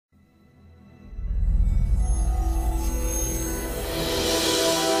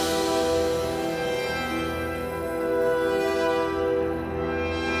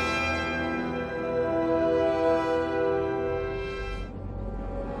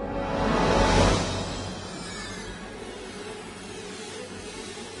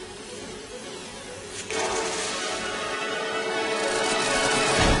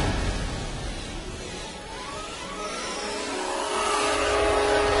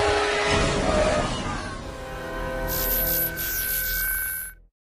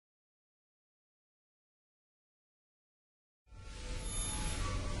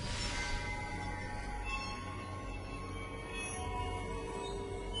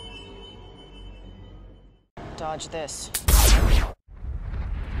Dodge this.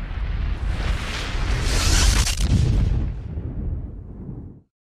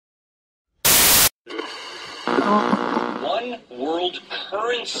 One world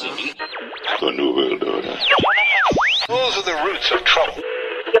currency. The New World Order. Those are the roots of trouble.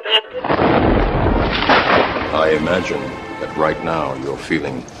 I imagine that right now you're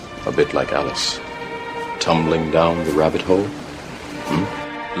feeling a bit like Alice, tumbling down the rabbit hole.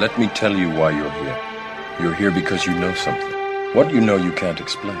 Let me tell you why you're here. You're here because you know something. What you know you can't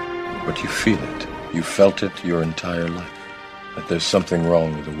explain, but you feel it. You felt it your entire life. That there's something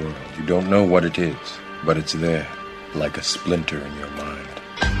wrong with the world. You don't know what it is, but it's there, like a splinter in your mind,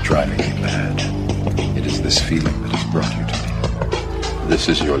 driving you mad. It is this feeling that has brought you to me. This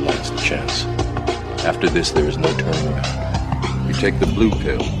is your last chance. After this, there is no turning back. You take the blue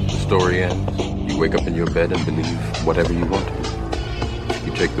pill, the story ends. You wake up in your bed and believe whatever you want to.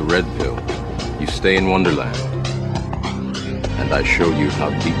 You take the red pill, you stay in Wonderland, and I show you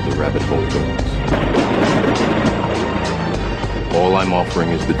how deep the rabbit hole goes. All I'm offering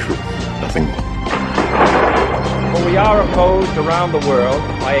is the truth, nothing more. For we are opposed around the world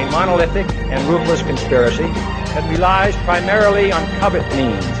by a monolithic and ruthless conspiracy that relies primarily on covert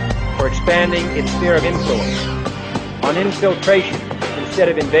means for expanding its sphere of influence, on infiltration instead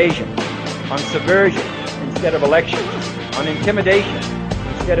of invasion, on subversion instead of elections, on intimidation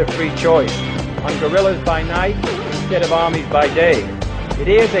instead of free choice, on guerrillas by night instead of armies by day. It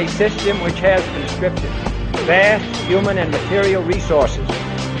is a system which has conscripted vast human and material resources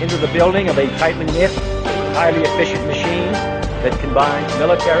into the building of a tightly knit, highly efficient machine that combines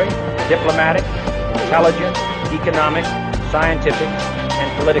military, diplomatic, intelligence, economic, scientific,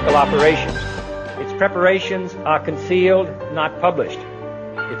 and political operations. Its preparations are concealed, not published.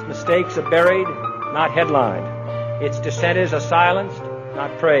 Its mistakes are buried, not headlined. Its dissenters are silenced,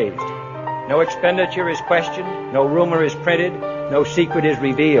 not praised. No expenditure is questioned, no rumor is printed, no secret is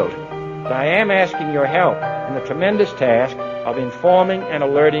revealed. But I am asking your help in the tremendous task of informing and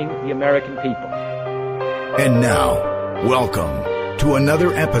alerting the American people. And now, welcome to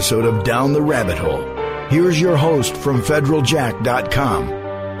another episode of Down the Rabbit Hole. Here's your host from FederalJack.com.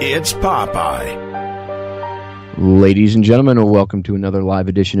 It's Popeye. Ladies and gentlemen, welcome to another live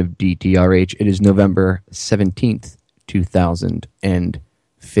edition of DTRH. It is November 17th,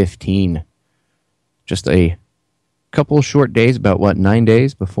 2015. Just a couple of short days, about 9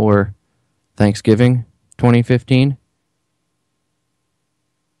 days before Thanksgiving 2015.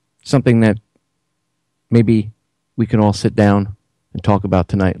 Something that maybe we can all sit down and talk about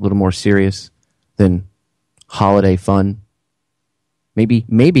tonight, a little more serious than holiday fun. Maybe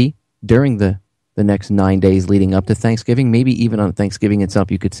during the next 9 days leading up to Thanksgiving, maybe even on Thanksgiving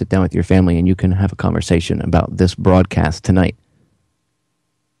itself, you could sit down with your family and you can have a conversation about this broadcast tonight,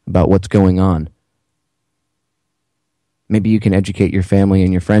 about what's going on. Maybe you can educate your family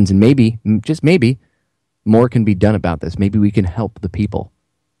and your friends, and maybe, just maybe, more can be done about this. Maybe we can help the people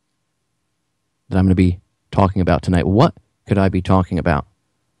that I'm going to be talking about tonight. What could I be talking about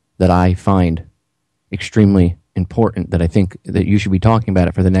that I find extremely important, that I think that you should be talking about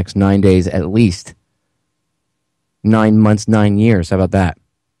it for the next 9 days at least? 9 months, 9 years. How about that?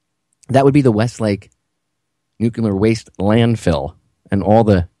 That would be the Westlake nuclear waste landfill and all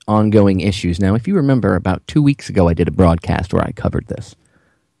the ongoing issues. Now, if you remember, about 2 weeks ago, I did a broadcast where I covered this.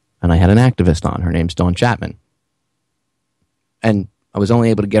 And I had an activist on. Her name's Dawn Chapman. And I was only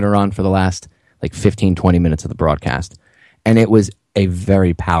able to get her on for the last 15, 20 minutes of the broadcast. And it was a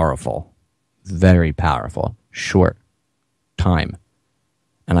very powerful, short time.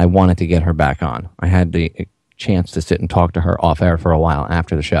 And I wanted to get her back on. I had the chance to sit and talk to her off air for a while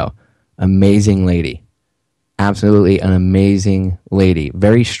after the show. Amazing lady. Absolutely an amazing lady.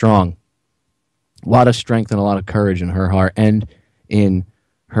 Very strong. A lot of strength and a lot of courage in her heart and in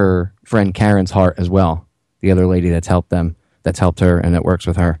her friend Karen's heart as well. The other lady that's helped her and that works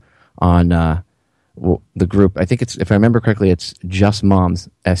with her on the group. I think it's, if I remember correctly, it's Just Moms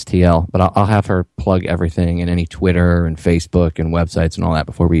STL, but I'll have her plug everything and any Twitter and Facebook and websites and all that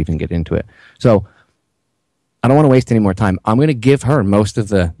before we even get into it. So I don't want to waste any more time. I'm going to give her most of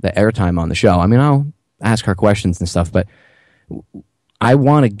the airtime on the show. I mean, I'll ask her questions and stuff, but I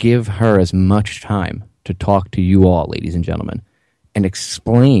want to give her as much time to talk to you all, ladies and gentlemen, and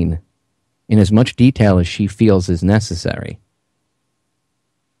explain in as much detail as she feels is necessary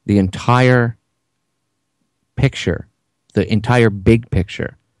the entire picture, the entire big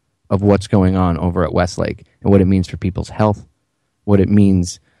picture of what's going on over at Westlake and what it means for people's health, what it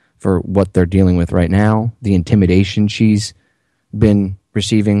means for what they're dealing with right now, the intimidation she's been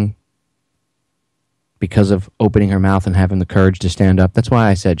receiving because of opening her mouth and having the courage to stand up. That's why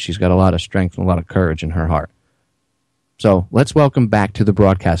I said she's got a lot of strength and a lot of courage in her heart. So let's welcome back to the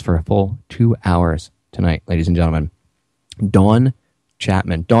broadcast for a full 2 hours tonight, ladies and gentlemen, Dawn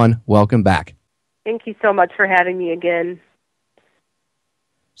Chapman. Dawn, welcome back. Thank you so much for having me again.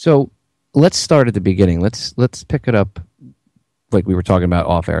 So let's start at the beginning. Let's pick it up like we were talking about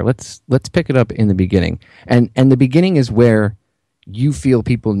off air. Let's pick it up in the beginning. And the beginning is where you feel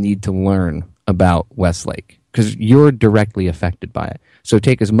people need to learn about Westlake because you're directly affected by it. So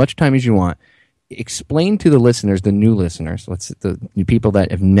take as much time as you want. Explain to the listeners, the new listeners, the people that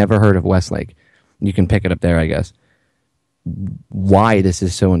have never heard of Westlake. You can pick it up there, I guess. Why this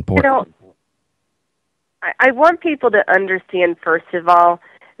is so important. I want people to understand, first of all,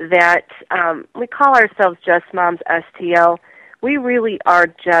 that we call ourselves Just Moms STL. We really are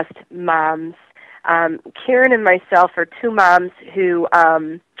just moms. Karen and myself are two moms who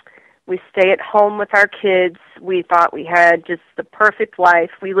we stay at home with our kids. We thought we had just the perfect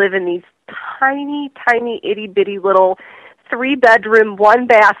life. We live in these tiny, tiny, itty-bitty little 3-bedroom,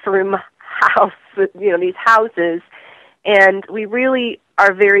 1-bathroom house, these houses, and we really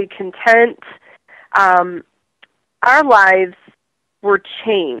are very content. Our lives were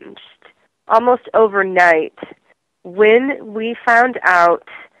changed almost overnight when we found out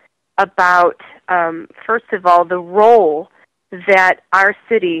about, first of all, the role that our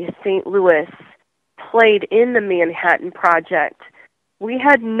city, St. Louis, played in the Manhattan Project. We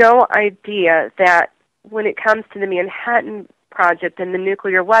had no idea that when it comes to the Manhattan Project and the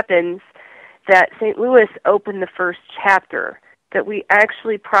nuclear weapons, that St. Louis opened the first chapter, that we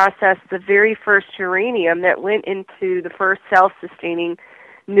actually processed the very first uranium that went into the first self-sustaining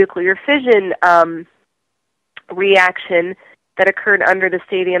nuclear fission reaction that occurred under the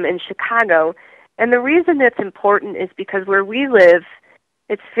stadium in Chicago. And the reason that's important is because where we live,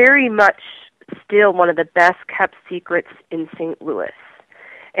 it's very much still one of the best-kept secrets in St. Louis.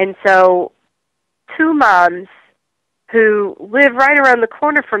 And so two moms who live right around the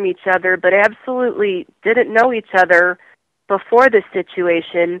corner from each other but absolutely didn't know each other before this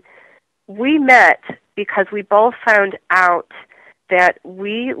situation, we met because we both found out that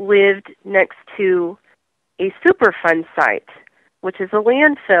we lived next to a Superfund site, which is a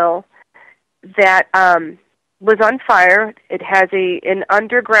landfill that was on fire. It has an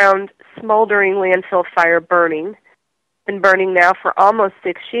underground smoldering landfill fire burning, been burning now for almost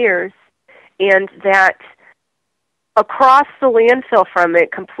 6 years, and that across the landfill from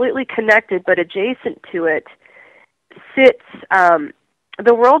it, completely connected but adjacent to it, sits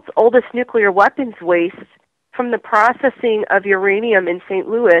the world's oldest nuclear weapons waste from the processing of uranium in St.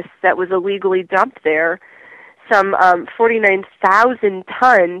 Louis that was illegally dumped there, some 49,000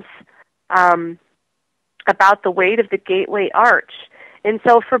 tons, about the weight of the Gateway Arch. And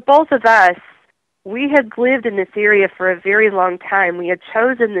so for both of us, we had lived in this area for a very long time. We had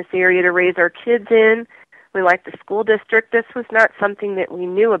chosen this area to raise our kids in. We liked the school district. This was not something that we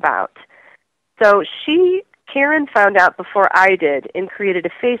knew about. So Karen found out before I did and created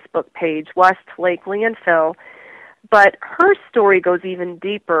a Facebook page, Westlake Landfill. But her story goes even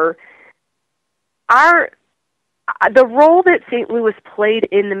deeper. The role that St. Louis played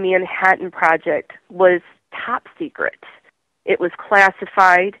in the Manhattan Project was top secret. It was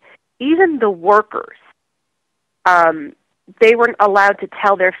classified. Even the workers, they weren't allowed to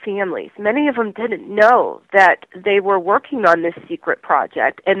tell their families. Many of them didn't know that they were working on this secret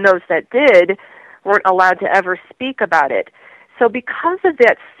project, and those that did weren't allowed to ever speak about it. So because of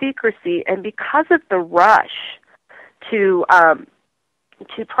that secrecy and because of the rush to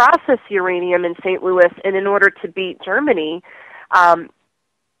process uranium in St. Louis and in order to beat Germany,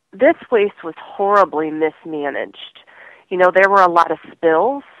 this waste was horribly mismanaged. There were a lot of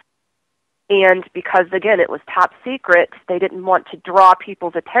spills, and because, again, it was top secret, they didn't want to draw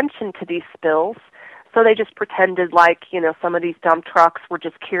people's attention to these spills, so they just pretended like, some of these dump trucks were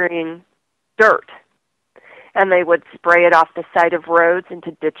just carrying dirt, and they would spray it off the side of roads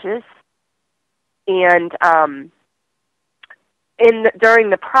into ditches. And during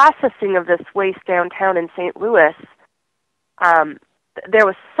the processing of this waste downtown in St. Louis, there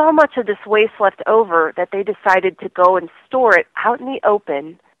was so much of this waste left over that they decided to go and store it out in the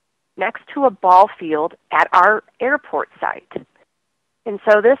open next to a ball field at our airport site. And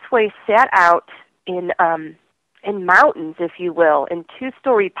so this waste sat out in mountains, if you will, in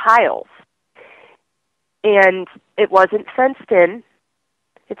 2-story piles. And it wasn't fenced in.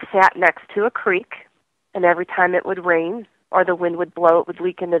 It sat next to a creek, and every time it would rain or the wind would blow, it would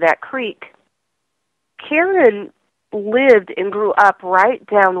leak into that creek. Karen lived and grew up right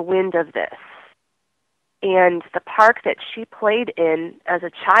downwind of this. And the park that she played in as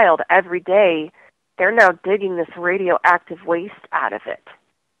a child every day, they're now digging this radioactive waste out of it.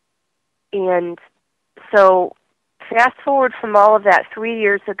 And so fast forward from all of that 3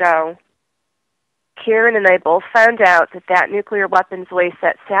 years ago, Karen and I both found out that that nuclear weapons waste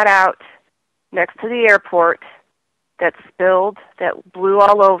that sat out next to the airport, that spilled, that blew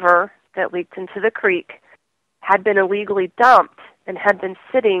all over, that leaked into the creek, had been illegally dumped and had been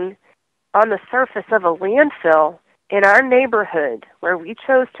sitting on the surface of a landfill in our neighborhood where we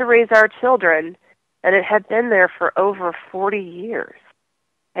chose to raise our children, and it had been there for over 40 years.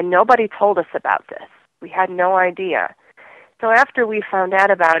 And nobody told us about this. We had no idea. So after we found out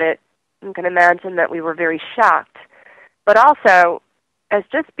about it, you can imagine that we were very shocked. But also, as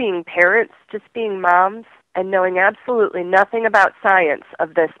just being parents, just being moms, and knowing absolutely nothing about science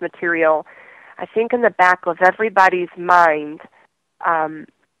of this material, I think in the back of everybody's mind,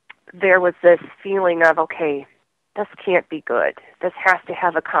 there was this feeling of, okay, this can't be good. This has to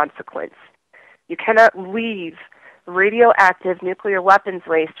have a consequence. You cannot leave radioactive nuclear weapons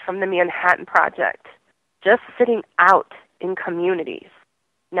waste from the Manhattan Project just sitting out in communities,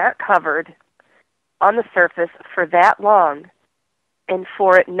 not covered, on the surface for that long, and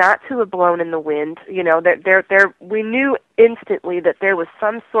for it not to have blown in the wind. You know, we knew instantly that there was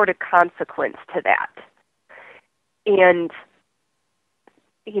some sort of consequence to that. And,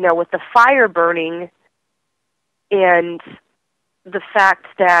 you know, with the fire burning and the fact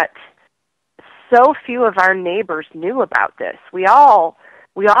that so few of our neighbors knew about this, we all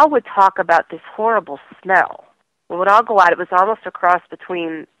would talk about this horrible smell. We would all go out. It was almost a cross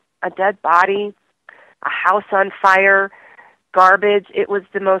between a dead body, a house on fire, garbage. It was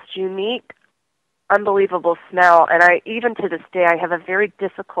the most unique, unbelievable smell. And even to this day, I have a very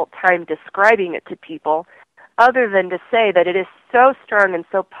difficult time describing it to people, other than to say that it is so strong and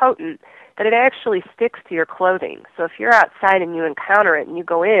so potent that it actually sticks to your clothing. So if you're outside and you encounter it and you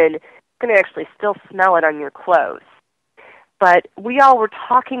go in, you can actually still smell it on your clothes. But we all were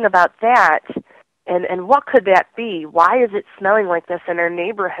talking about that, and what could that be? Why is it smelling like this in our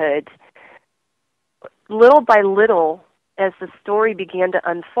neighborhood? Little by little, as the story began to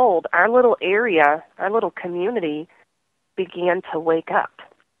unfold, our little area, our little community began to wake up.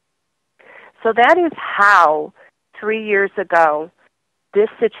 So that is how, 3 years ago, this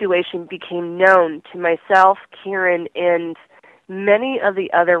situation became known to myself, Karen, and many of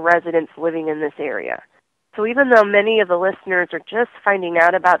the other residents living in this area. So even though many of the listeners are just finding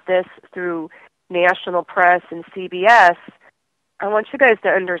out about this through national press and CBS, I want you guys to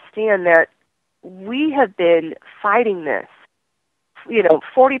understand that we have been fighting this,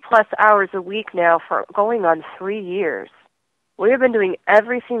 40-plus hours a week now for going on 3 years. We have been doing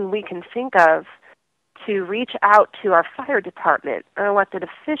everything we can think of to reach out to our fire department, our elected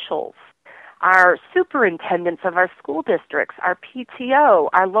officials, our superintendents of our school districts, our PTO,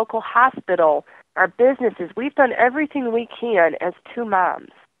 our local hospital, our businesses. We've done everything we can as two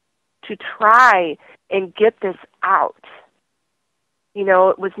moms to try and get this out. You know,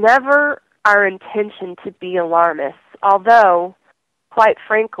 it was never our intention to be alarmists, although, quite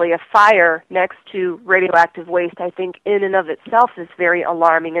frankly, a fire next to radioactive waste, I think, in and of itself is very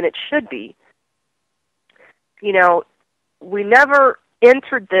alarming, and it should be. You know, we never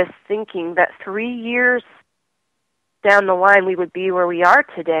entered this thinking that 3 years down the line we would be where we are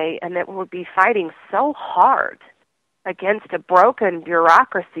today, and that we would be fighting so hard against a broken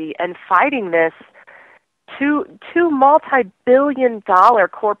bureaucracy and fighting this two multi-billion-dollar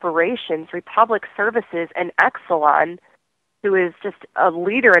corporations, Republic Services and Exelon, who is just a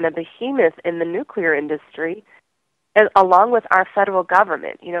leader and a behemoth in the nuclear industry, and along with our federal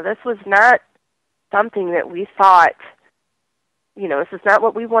government. You know, this was not something that we thought, this is not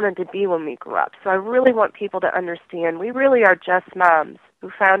what we wanted to be when we grew up. So I really want people to understand we really are just moms who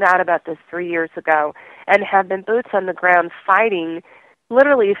found out about this 3 years ago and have been boots on the ground fighting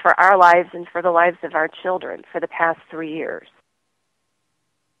literally for our lives and for the lives of our children for the past 3 years.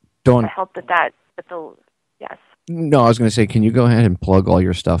 Dawn, I hope yes. No, I was going to say, can you go ahead and plug all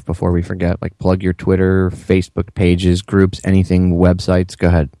your stuff before we forget? Like plug your Twitter, Facebook pages, groups, anything, websites. Go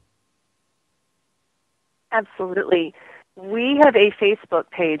ahead. Absolutely. We have a Facebook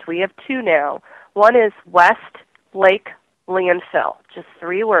page. We have two now. One is Westlake Landfill, just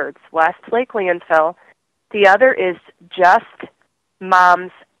 3 words, Westlake Landfill. The other is Just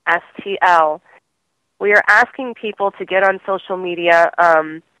Moms STL. We are asking people to get on social media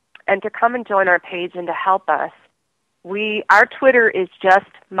and to come and join our page and to help us. Our Twitter is Just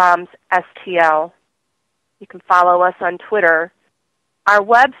Moms STL. You can follow us on Twitter. Our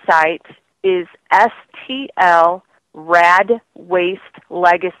website is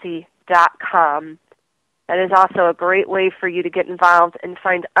stlradwastelegacy.com. That is also a great way for you to get involved and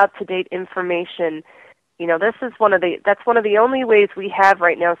find up-to-date information. You know, that's one of the only ways we have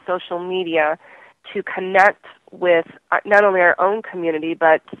right now, social media, to connect with not only our own community,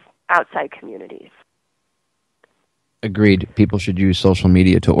 but outside communities. Agreed. People should use social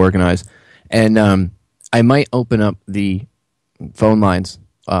media to organize. And I might open up the phone lines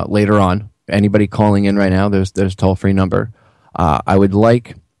later on. Anybody calling in right now, there's a toll-free number. I would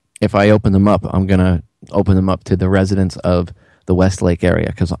like, if I open them up, I'm going to open them up to the residents of the Westlake area,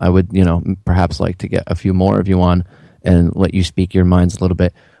 because I would, perhaps like to get a few more of you on and let you speak your minds a little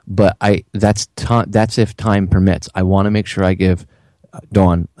bit. But that's if time permits. I want to make sure I give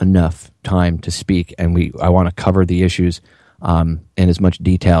Dawn enough time to speak, and I want to cover the issues in as much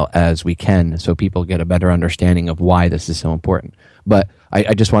detail as we can, so people get a better understanding of why this is so important. But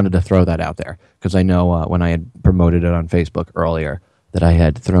I just wanted to throw that out there, because I know when I had promoted it on Facebook earlier that I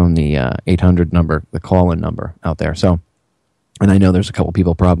had thrown the 800 number, the call-in number, out there. So, and I know there's a couple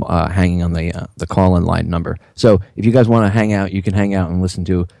people hanging on the call-in line number. So if you guys want to hang out, you can hang out and listen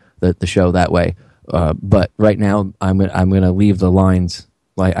to the show that way. But right now, I'm going to leave the lines.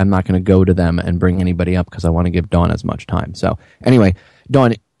 Like, I'm not going to go to them and bring anybody up, because I want to give Dawn as much time. So anyway,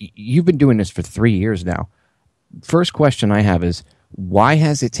 Dawn, you've been doing this for 3 years now. First question I have is, why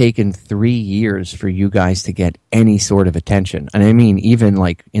has it taken 3 years for you guys to get any sort of attention? And I mean, even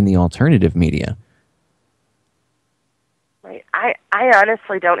like in the alternative media. Right. I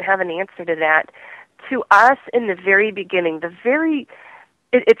honestly don't have an answer to that. To us, in the very beginning,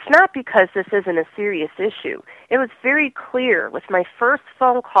 it's not because this isn't a serious issue. It was very clear with my first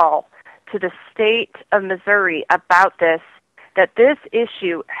phone call to the state of Missouri about this, that this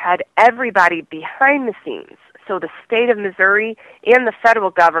issue had everybody behind the scenes. So the state of Missouri and the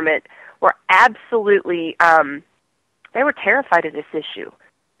federal government were absolutely, they were terrified of this issue.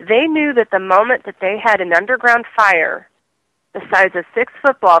 They knew that the moment that they had an underground fire the size of 6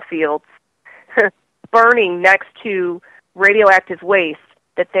 football fields burning next to radioactive waste,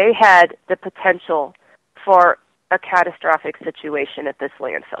 that they had the potential for a catastrophic situation at this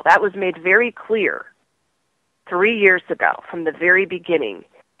landfill. That was made very clear 3 years ago from the very beginning.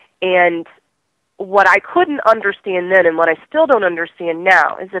 And what I couldn't understand then, and what I still don't understand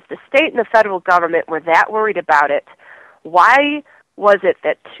now, is if the state and the federal government were that worried about it, why was it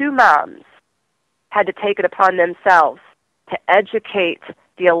that 2 moms had to take it upon themselves to educate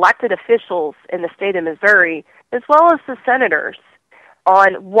the elected officials in the state of Missouri, as well as the senators,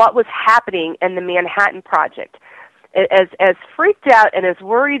 on what was happening in the Manhattan Project? As freaked out and as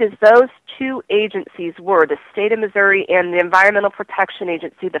worried as those 2 agencies were, the state of Missouri and the Environmental Protection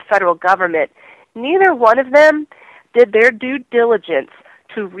Agency, the federal government, neither one of them did their due diligence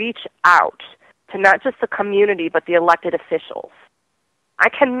to reach out to not just the community but the elected officials. I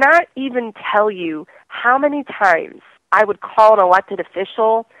cannot even tell you how many times I would call an elected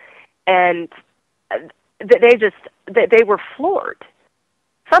official and they were floored.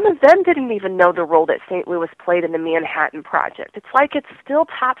 Some of them didn't even know the role that St. Louis played in the Manhattan Project. It's like it's still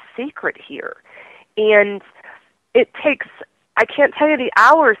top secret here. And it takes, I can't tell you the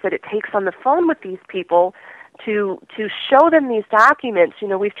hours that it takes on the phone with these people to show them these documents.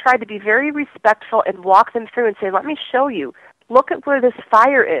 We've tried to be very respectful and walk them through and say, let me show you. Look at where this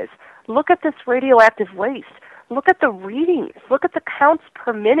fire is. Look at this radioactive waste. Look at the readings. Look at the counts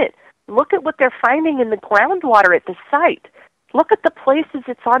per minute. Look at what they're finding in the groundwater at the site. Look at the places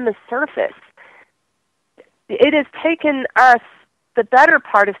it's on the surface. It has taken us the better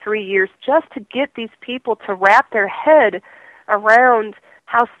part of 3 years just to get these people to wrap their head around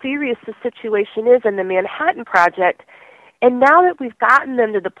how serious the situation is in the Manhattan Project. And now that we've gotten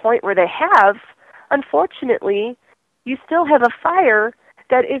them to the point where they have, unfortunately, you still have a fire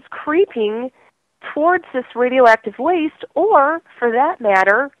that is creeping towards this radioactive waste, or, for that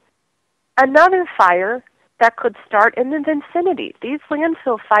matter, another fire that could start in the vicinity. These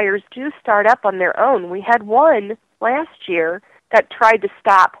landfill fires do start up on their own. We had one last year that tried to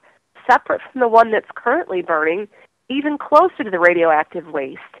stop separate from the one that's currently burning, even closer to the radioactive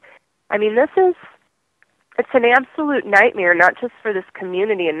waste. I mean, it's an absolute nightmare, not just for this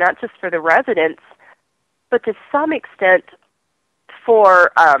community and not just for the residents, but to some extent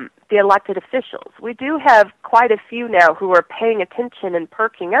for the elected officials. We do have quite a few now who are paying attention and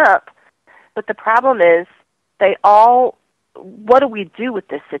perking up, but the problem is what do we do with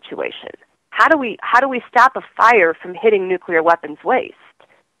this situation? How do we stop a fire from hitting nuclear weapons waste?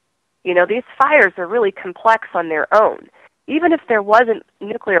 These fires are really complex on their own. Even if there wasn't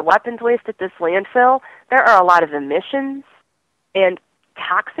nuclear weapons waste at this landfill, there are a lot of emissions and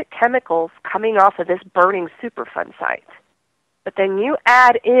toxic chemicals coming off of this burning Superfund site. But then you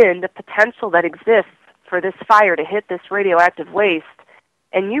add in the potential that exists for this fire to hit this radioactive waste,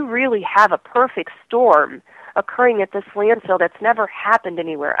 and you really have a perfect storm occurring at this landfill that's never happened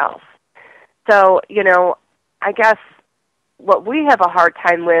anywhere else. So, I guess what we have a hard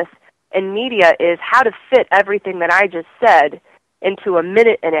time with in media is how to fit everything that I just said into a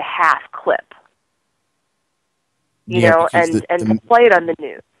 1.5-minute clip. You know, and to play it on the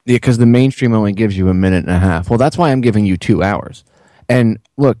news. Yeah, because the mainstream only gives you 1.5 minutes. Well, that's why I'm giving you 2 hours. And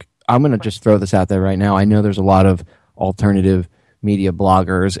look, I'm going to just throw this out there right now. I know there's a lot of alternative media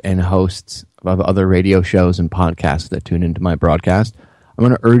bloggers and hosts of other radio shows and podcasts that tune into my broadcast. I'm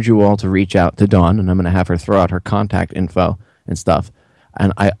going to urge you all to reach out to Dawn, and I'm going to have her throw out her contact info and stuff.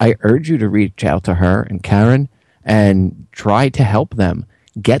 And I urge you to reach out to her and Karen and try to help them.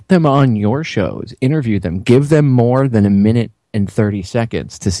 Get them on your shows. Interview them. Give them more than 1 minute and 30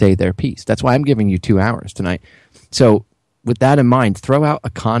 seconds to say their piece. That's why I'm giving you 2 hours tonight. So with that in mind, throw out a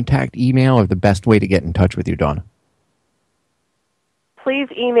contact email or the best way to get in touch with you, Dawn. Please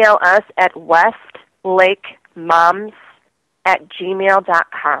email us at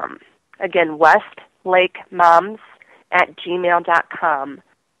westlakemoms@gmail.com. Again, westlakemoms@gmail.com.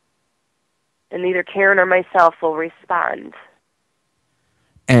 And either Karen or myself will respond.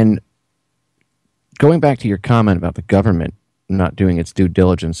 And going back to your comment about the government not doing its due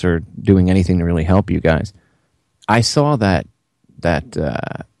diligence or doing anything to really help you guys, I saw that I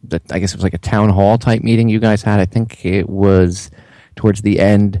guess it was like a town hall type meeting you guys had. I think it was towards the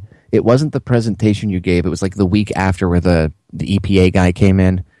end. It wasn't the presentation you gave. It was like the week after where the EPA guy came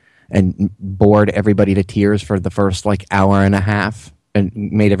in and bored everybody to tears for the first like hour and a half and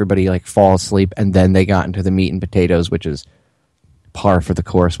made everybody like fall asleep. And then they got into the meat and potatoes, which is par for the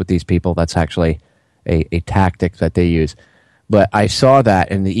course with these people. That's actually a tactic that they use. But I saw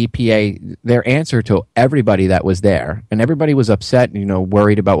that, and the EPA, their answer to everybody that was there, and everybody was upset, you know,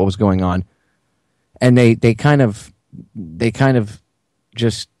 worried about what was going on, and they kind of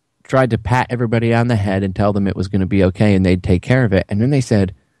just tried to pat everybody on the head and tell them it was going to be okay and they'd take care of it. And then they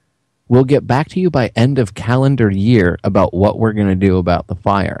said, "We'll get back to you by end of calendar year about what we're going to do about the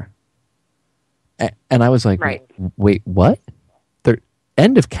fire." And I was like, right. Wait, what?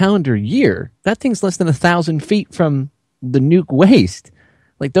 End of calendar year? That thing's less than 1,000 feet from the nuke waste.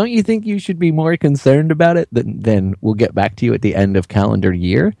 Like, don't you think you should be more concerned about it than we'll get back to you at the end of calendar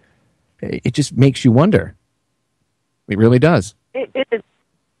year? It just makes you wonder. It really does.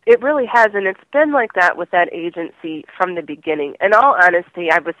 It really has, and it's been like that with that agency from the beginning. In all honesty,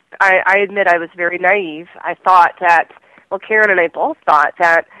 I admit I was very naive. I thought that, well, Karen and I both thought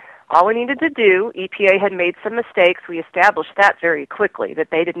that all we needed to do, EPA had made some mistakes. We established that very quickly, that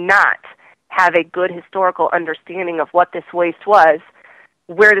they did not have a good historical understanding of what this waste was,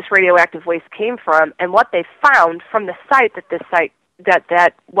 where this radioactive waste came from, and what they found from the site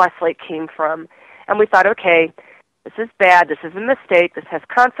that Westlake came from. And we thought, okay, this is bad, this is a mistake, this has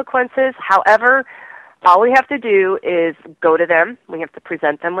consequences. However, all we have to do is go to them, we have to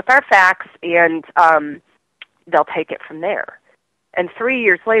present them with our facts, and they'll take it from there. And 3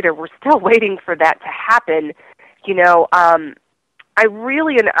 years later, we're still waiting for that to happen. You know, I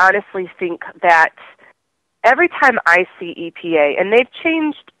really and honestly think that every time I see EPA, and they've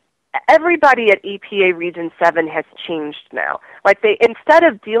changed, everybody at EPA Region 7 has changed now. Like, instead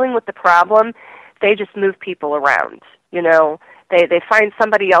of dealing with the problem, they just move people around. You know, they find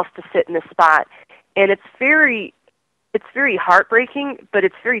somebody else to sit in the spot. And it's very heartbreaking, but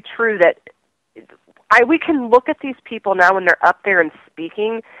it's very true that we can look at these people now when they're up there and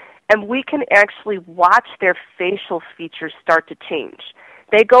speaking, and we can actually watch their facial features start to change.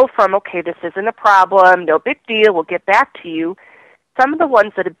 They go from, okay, this isn't a problem, no big deal, we'll get back to you. Some of the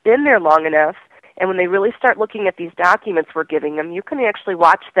ones that have been there long enough, and when they really start looking at these documents we're giving them, you can actually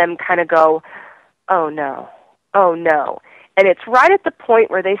watch them kind of go, oh no, oh no. And it's right at the point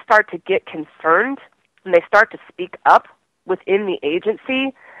where they start to get concerned and they start to speak up within the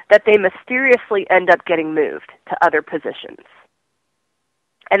agency that they mysteriously end up getting moved to other positions.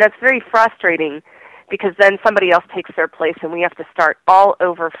 And that's very frustrating because then somebody else takes their place and we have to start all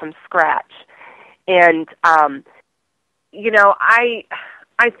over from scratch. And, you know, I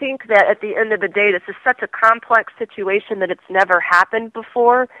think that at the end of the day, this is such a complex situation that it's never happened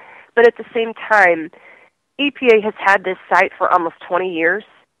before. But at the same time, EPA has had this site for almost 20 years,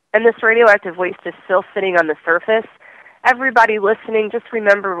 and this radioactive waste is still sitting on the surface. Everybody listening, just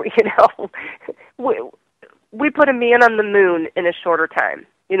remember, you know, we put a man on the moon in a shorter time.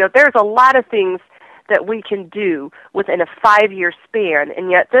 You know, there's a lot of things that we can do within a 5-year span,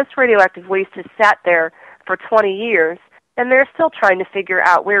 and yet this radioactive waste has sat there for 20 years, and they're still trying to figure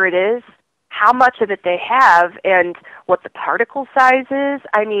out where it is, how much of it they have, and what the particle size is.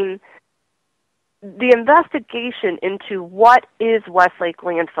 I mean, the investigation into what is Westlake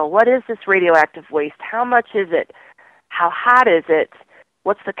Landfill, what is this radioactive waste, how much is it, how hot is it,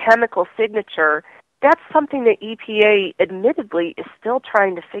 what's the chemical signature, that's something that EPA admittedly is still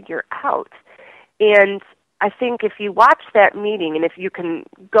trying to figure out. And I think if you watch that meeting, and if you can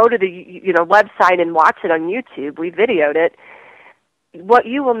go to the website and watch it on YouTube, we videoed it, what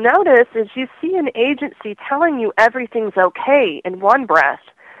you will notice is you see an agency telling you everything's okay in one breath,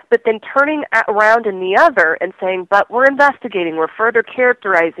 but then turning around in the other and saying, but we're investigating, we're further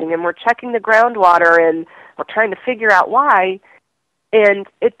characterizing, and we're checking the groundwater, and we're trying to figure out why. And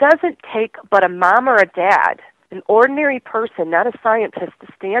it doesn't take but a mom or a dad, an ordinary person, not a scientist, to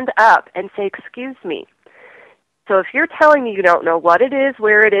stand up and say, excuse me. So if you're telling me you don't know what it is,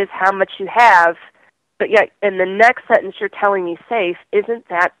 where it is, how much you have, but yet in the next sentence you're telling me safe, isn't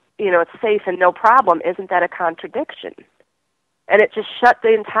that, it's safe and no problem, isn't that a contradiction? And it just shut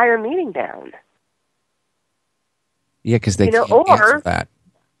the entire meeting down. Yeah, because they can't answer that.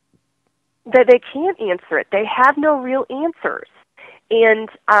 They can't answer it. They have no real answers. And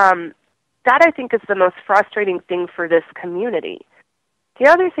that, I think, is the most frustrating thing for this community. The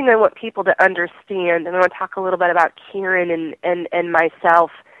other thing I want people to understand, and I want to talk a little bit about Karen and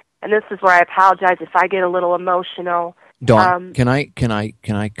myself, and this is where I apologize if I get a little emotional. Dawn, can I cut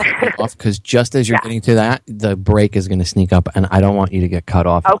you off? Because just as you're getting to that, the break is going to sneak up, and I don't want you to get cut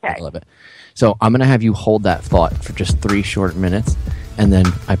off in the middle of it. So I'm going to have you hold that thought for just 3 short minutes, and then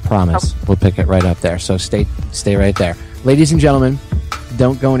I promise we'll pick it right up there. So stay right there. Ladies and gentlemen,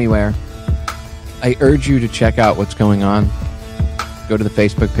 don't go anywhere. I urge you to check out what's going on. Go to the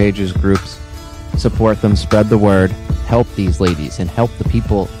Facebook pages, groups, support them, spread the word, help these ladies, and help the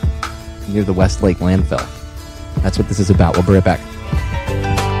people near the Westlake landfill. That's what this is about. We'll be right back.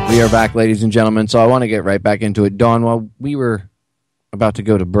 We are back, ladies and gentlemen, so I want to get right back into it. Dawn, while we were about to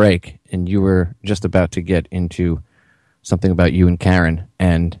go to break, and you were just about to get into something about you and Karen,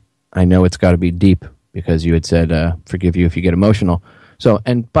 and I know it's got to be deep because you had said, forgive you if you get emotional. So,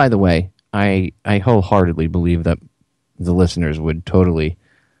 and by the way, I wholeheartedly believe that the listeners would totally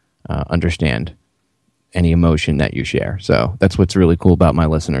understand any emotion that you share. So that's what's really cool about my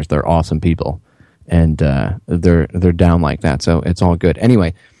listeners. They're awesome people, and they're down like that. So it's all good.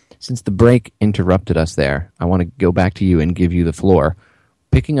 Anyway, since the break interrupted us there, I want to go back to you and give you the floor,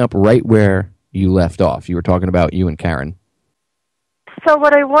 picking up right where you left off. You were talking about you and Karen. So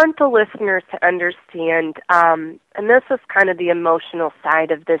what I want the listeners to understand, and this is kind of the emotional side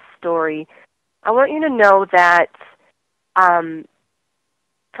of this story, I want you to know that,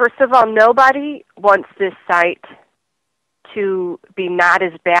 first of all, nobody wants this site to be not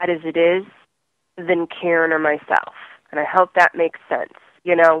as bad as it is than Karen or myself. And I hope that makes sense.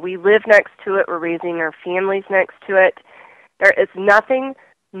 We live next to it. We're raising our families next to it. There is nothing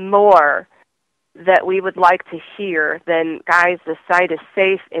more that we would like to hear than, guys, the site is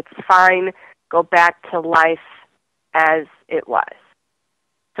safe, it's fine, go back to life as it was.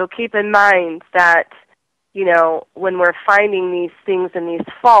 So keep in mind that, when we're finding these things and these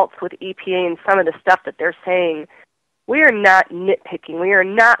faults with EPA and some of the stuff that they're saying, we are not nitpicking. We are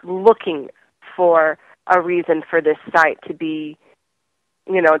not looking for a reason for this site to be,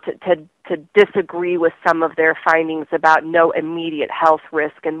 to disagree with some of their findings about no immediate health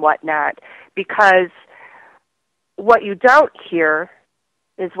risk and whatnot. Because what you don't hear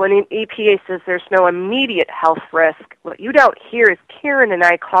is when EPA says there's no immediate health risk, what you don't hear is Karen and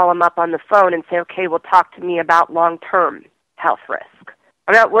I call them up on the phone and say, okay, well, talk to me about long-term health risk.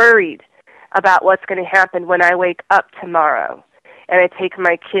 I'm not worried about what's going to happen when I wake up tomorrow and I take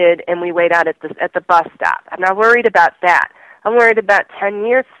my kid and we wait out at the bus stop. I'm not worried about that. I'm worried about 10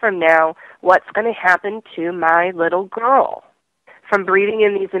 years from now, what's going to happen to my little girl from breathing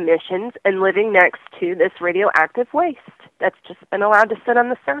in these emissions and living next to this radioactive waste that's just been allowed to sit on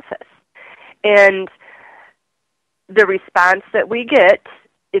the surface. And the response that we get,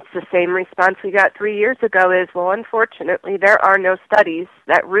 it's the same response we got 3 years ago, is, well, unfortunately, there are no studies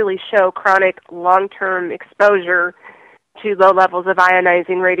that really show chronic long-term exposure to low levels of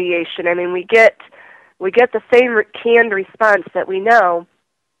ionizing radiation. I mean, we get the same canned response that we know,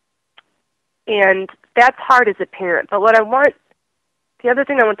 and that's hard as a parent. But the other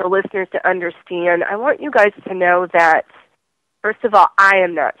thing I want the listeners to understand, I want you guys to know that, first of all, I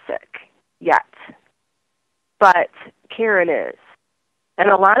am not sick yet, but Karen is.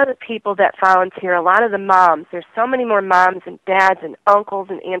 And a lot of the people that volunteer, a lot of the moms, there's so many more moms and dads and uncles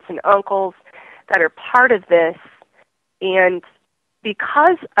and aunts and uncles that are part of this. And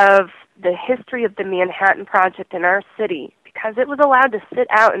because of the history of the Manhattan Project in our city, because it was allowed to sit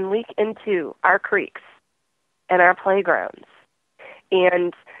out and leak into our creeks and our playgrounds,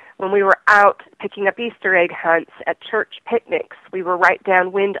 and when we were out picking up Easter egg hunts at church picnics, we were right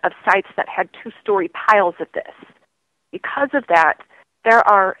downwind of sites that had 2-story piles of this. Because of that, there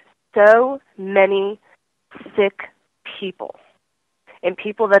are so many sick people and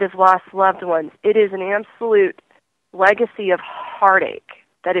people that have lost loved ones. It is an absolute legacy of heartache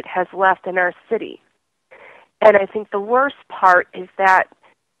that it has left in our city. And I think the worst part is that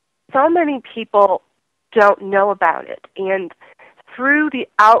so many people don't know about it. And through the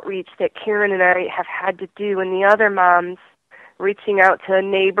outreach that Karen and I have had to do, and the other moms reaching out to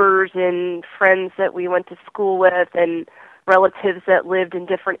neighbors and friends that we went to school with and relatives that lived in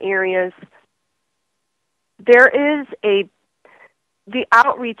different areas, there is the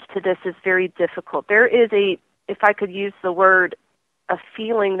outreach to this is very difficult. There is if I could use the word, a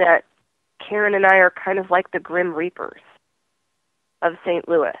feeling that Karen and I are kind of like the Grim Reapers of St.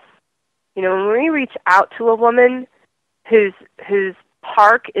 Louis. You know, when we reach out to a woman whose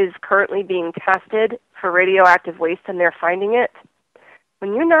park is currently being tested for radioactive waste and they're finding it,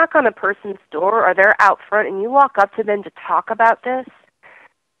 when you knock on a person's door or they're out front and you walk up to them to talk about this,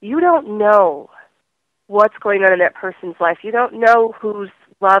 you don't know what's going on in that person's life. You don't know whose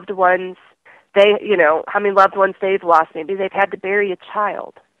loved ones how many loved ones they've lost. Maybe they've had to bury a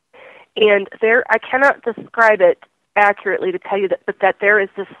child. And I cannot describe it accurately to tell you that, but that there is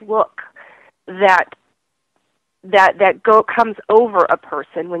this look that comes over a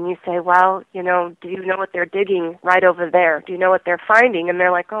person when you say, well, do you know what they're digging right over there? Do you know what they're finding? And they're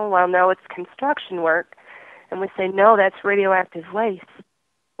like, oh, well, no, it's construction work. And we say, no, that's radioactive waste.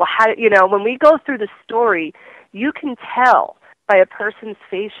 Well, when we go through the story, you can tell by a person's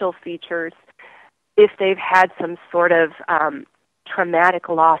facial features if they've had some sort of traumatic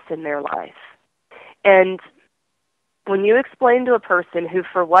loss in their life. And when you explain to a person who,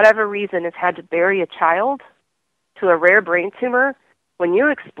 for whatever reason, has had to bury a child to a rare brain tumor, when you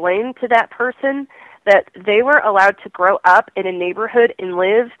explain to that person that they were allowed to grow up in a neighborhood and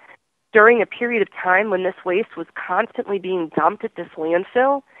live during a period of time when this waste was constantly being dumped at this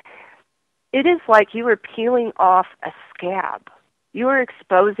landfill, it is like you were peeling off a scab. You are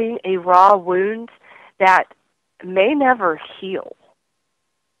exposing a raw wound that may never heal.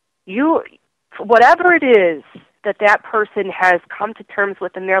 Whatever it is that person has come to terms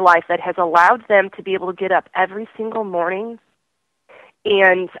with in their life that has allowed them to be able to get up every single morning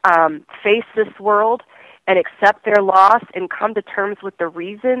and face this world and accept their loss and come to terms with the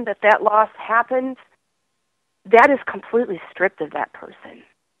reason that loss happened, that is completely stripped of that person.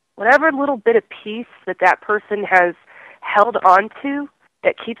 Whatever little bit of peace that person has held on to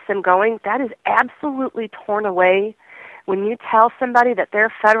that keeps them going, that is absolutely torn away when you tell somebody that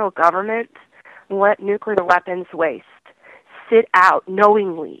their federal government let nuclear weapons waste sit out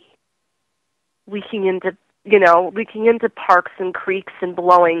knowingly, leaking into parks and creeks and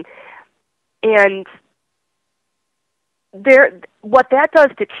blowing. And what that does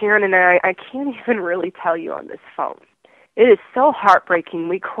to Karen and I can't even really tell you on this phone. It is so heartbreaking.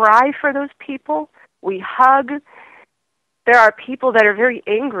 We cry for those people. We hug. There are people that are very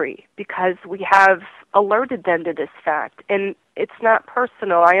angry because we have alerted them to this fact. And it's not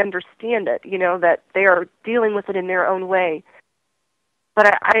personal. I understand it, that they are dealing with it in their own way.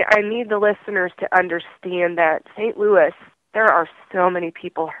 But I need the listeners to understand that St. Louis, there are so many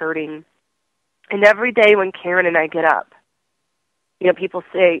people hurting. And every day when Karen and I get up, people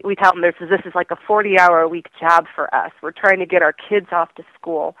say, we tell them this is like a 40-hour-a-week job for us. We're trying to get our kids off to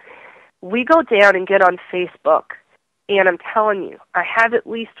school. We go down and get on Facebook, and I'm telling you, I have at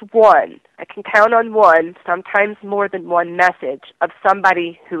least one, I can count on one, sometimes more than one message of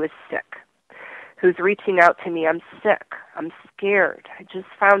somebody who is sick, who's reaching out to me. I'm sick. I'm scared. I just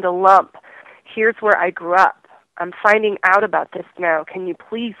found a lump. Here's where I grew up. I'm finding out about this now. Can you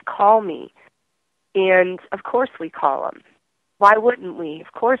please call me? And, of course, we call them. Why wouldn't we?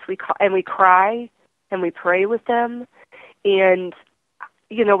 Of course we call, and we cry, and we pray with them. And,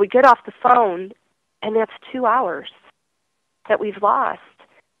 we get off the phone, and that's 2 hours that we've lost.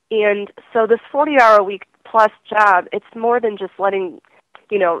 And so this 40-hour-a-week plus job, it's more than just fighting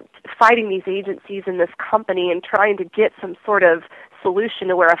these agencies and this company and trying to get some sort of solution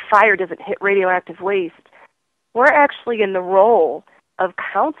to where a fire doesn't hit radioactive waste. We're actually in the role of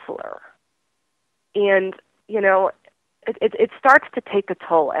counselor. And, it starts to take a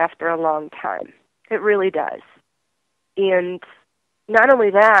toll after a long time. It really does. And not only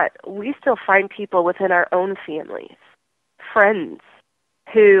that, we still find people within our own families, friends,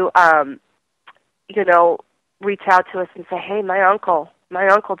 who, reach out to us and say, hey, my uncle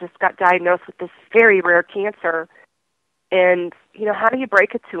just got diagnosed with this very rare cancer. And, how do you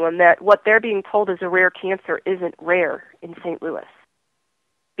break it to them that what they're being told is a rare cancer isn't rare in St. Louis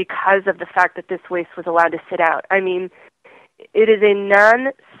because of the fact that this waste was allowed to sit out? I mean, it is a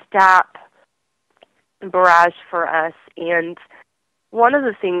non-stop barrage for us, and one of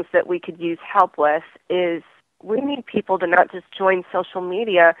the things that we could use help with is we need people to not just join social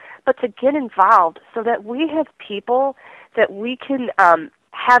media, but to get involved so that we have people that we can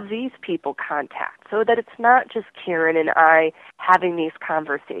have these people contact, so that it's not just Karen and I having these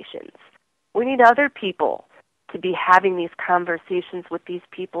conversations. We need other people to be having these conversations with these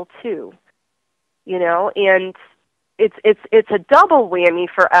people too, you know, and it's a double whammy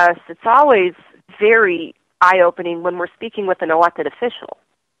for us. It's always very eye-opening when we're speaking with an elected official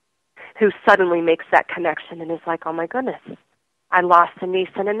who suddenly makes that connection and is like, oh my goodness, I lost a niece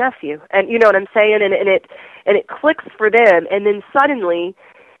and a nephew. And you know what I'm saying? And it clicks for them, and then suddenly,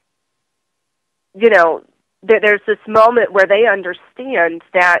 you know, there's this moment where they understand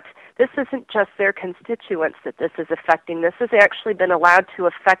that this isn't just their constituents that this is affecting. This has actually been allowed to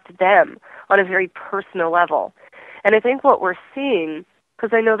affect them on a very personal level. And I think what we're seeing,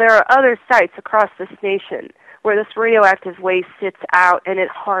 because I know there are other sites across this nation where this radioactive waste sits out and it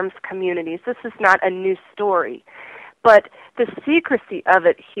harms communities. This is not a new story. But the secrecy of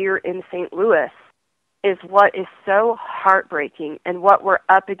it here in St. Louis is what is so heartbreaking and what we're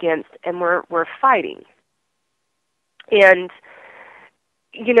up against and we're fighting. And,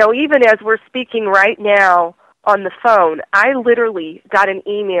 you know, even as we're speaking right now on the phone, I literally got an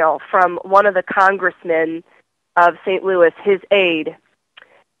email from one of the congressmen of St. Louis, his aide,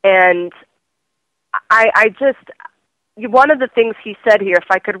 and I just, one of the things he said here,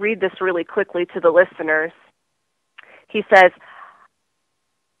 if I could read this really quickly to the listeners, he says,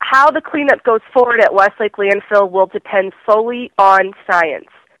 how the cleanup goes forward at Westlake Landfill will depend solely on science.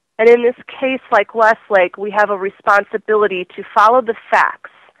 And in this case, like Westlake, we have a responsibility to follow the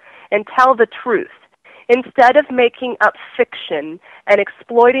facts and tell the truth instead of making up fiction and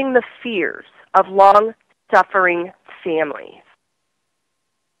exploiting the fears of long-suffering families.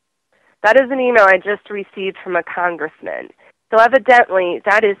 That is an email I just received from a congressman. So evidently,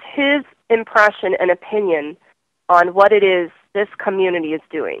 that is his impression and opinion on what it is this community is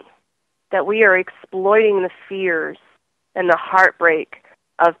doing, that we are exploiting the fears and the heartbreak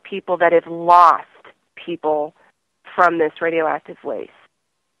of people that have lost people from this radioactive waste.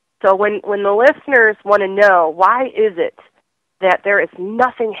 So when the listeners want to know why is it that there is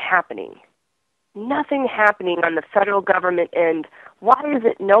nothing happening on the federal government end, why is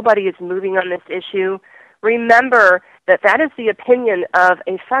it nobody is moving on this issue, remember that that is the opinion of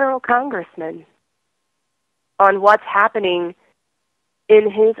a federal congressman on what's happening in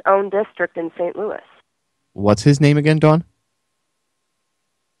his own district in St. Louis. What's his name again, Dawn?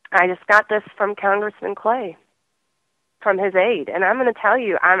 I just got this from Congressman Clay, from his aide, and I'm going to tell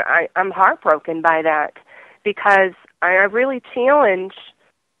you, I'm heartbroken by that, because I really challenge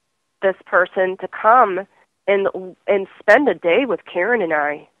this person to come and spend a day with Karen and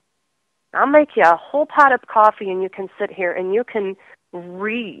I. I'll make you a whole pot of coffee, and you can sit here and you can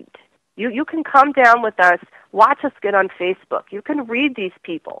read. You can come down with us, watch us get on Facebook. You can read these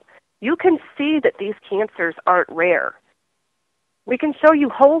people. You can see that these cancers aren't rare. We can show you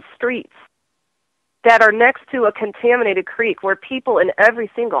whole streets that are next to a contaminated creek where people in every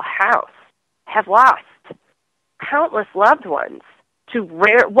single house have lost countless loved ones to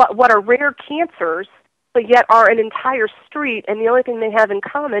rare what are rare cancers, but yet are an entire street, and the only thing they have in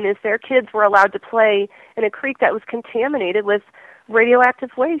common is their kids were allowed to play in a creek that was contaminated with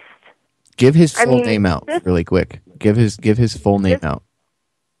radioactive waste. Give his full name out really quick. Give his full name out.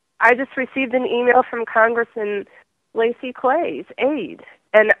 I just received an email from Congressman Lacey Clay's aide,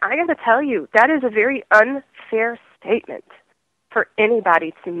 and I got to tell you, that is a very unfair statement for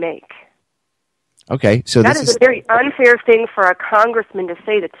anybody to make. Okay, so that is a very unfair thing for a congressman to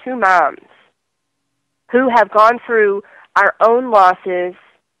say to two moms who have gone through our own losses,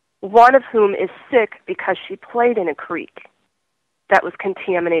 one of whom is sick because she played in a creek that was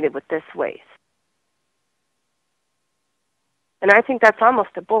contaminated with this waste. And I think that's almost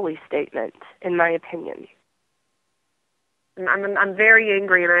a bully statement, in my opinion. And I'm very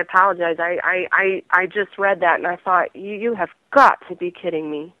angry, and I apologize. I just read that, and I thought, you have got to be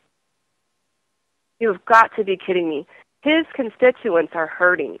kidding me. You have got to be kidding me. His constituents are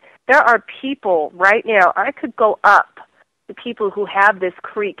hurting. There are people right now, I could go up to people who have this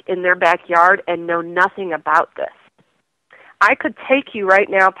creek in their backyard and know nothing about this. I could take you right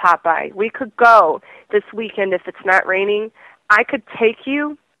now, Popeye. We could go this weekend if it's not raining. I could take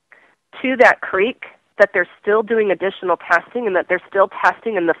you to that creek that they're still doing additional testing and that they're still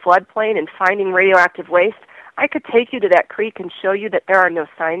testing in the floodplain and finding radioactive waste. I could take you to that creek and show you that there are no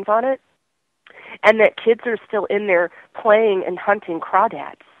signs on it and that kids are still in there playing and hunting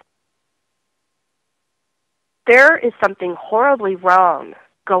crawdads. There is something horribly wrong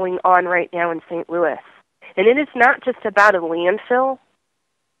going on right now in St. Louis. And it is not just about a landfill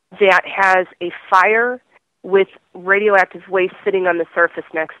that has a fire with radioactive waste sitting on the surface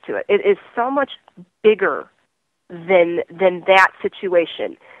next to it. It is so much bigger than that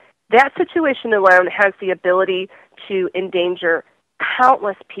situation. That situation alone has the ability to endanger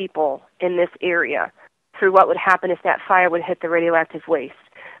countless people in this area through what would happen if that fire would hit the radioactive waste.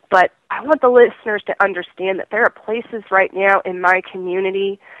 But I want the listeners to understand that there are places right now in my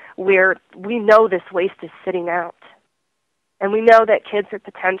community where we know this waste is sitting out. And we know that kids are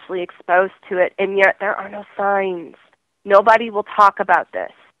potentially exposed to it, and yet there are no signs. Nobody will talk about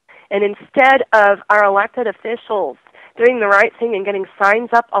this. And instead of our elected officials doing the right thing and getting signs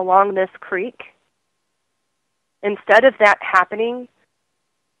up along this creek, instead of that happening,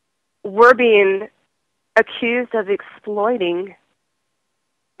 we're being accused of exploiting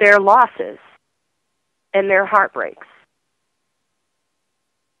their losses and their heartbreaks.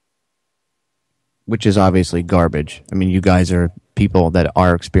 Which is obviously garbage. I mean, you guys are people that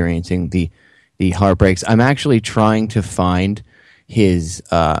are experiencing the heartbreaks. I'm actually trying to find his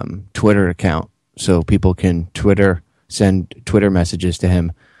Twitter account so people can send Twitter messages to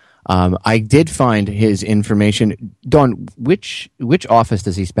him. I did find his information. Dawn, which office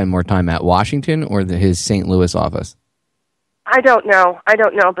does he spend more time at, Washington or his St. Louis office? I don't know,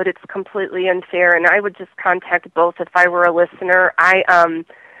 but it's completely unfair, and I would just contact both if I were a listener.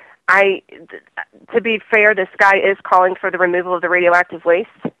 To be fair, this guy is calling for the removal of the radioactive waste,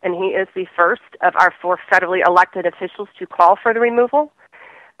 and he is the first of our 4 federally elected officials to call for the removal.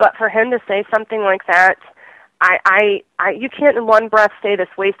 But for him to say something like that, you can't in one breath say this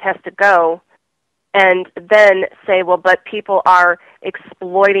waste has to go, and then say, well, but people are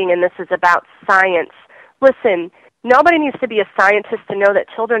exploiting, and this is about science. Listen, nobody needs to be a scientist to know that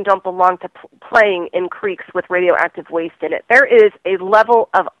children don't belong to playing in creeks with radioactive waste in it. There is a level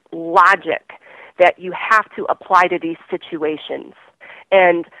of logic that you have to apply to these situations.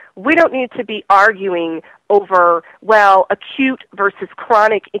 And we don't need to be arguing over, well, acute versus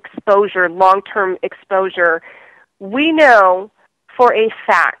chronic exposure, long-term exposure. We know for a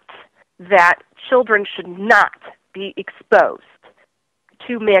fact that children should not be exposed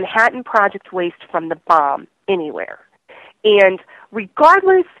to Manhattan Project waste from the bomb anywhere. And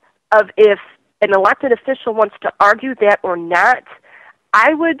regardless of if an elected official wants to argue that or not,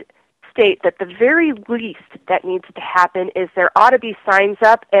 I would state that the very least that needs to happen is there ought to be signs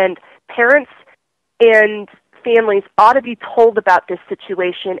up, and parents and families ought to be told about this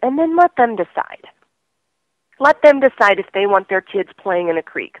situation, and then let them decide. Let them decide if they want their kids playing in a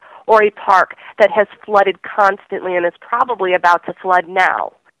creek or a park that has flooded constantly and is probably about to flood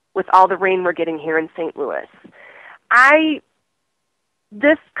now with all the rain we're getting here in St. Louis.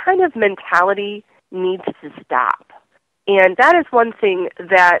 This kind of mentality needs to stop. And that is one thing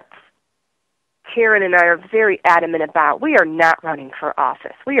that Karen and I are very adamant about. We are not running for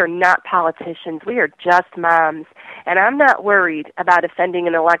office. We are not politicians. We are just moms. And I'm not worried about offending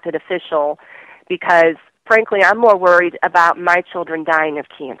an elected official because, frankly, I'm more worried about my children dying of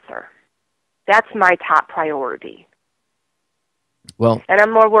cancer. That's my top priority. Well, and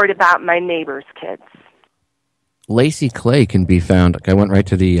I'm more worried about my neighbors' kids. Lacey Clay can be found. I went right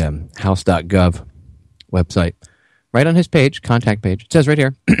to the house.gov website. Right on his page, contact page, it says right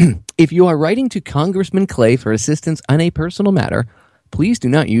here, if you are writing to Congressman Clay for assistance on a personal matter, please do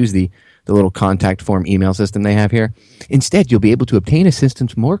not use the little contact form email system they have here. Instead, you'll be able to obtain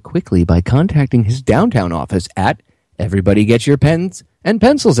assistance more quickly by contacting his downtown office at, everybody get your pens and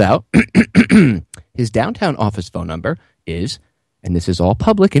pencils out. His downtown office phone number is, and this is all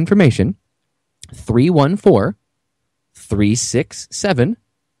public information,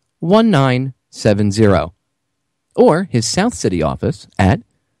 314-367-1970. Or his South City office at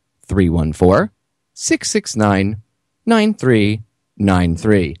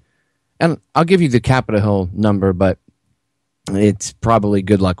 314-669-9393. And I'll give you the Capitol Hill number, but it's probably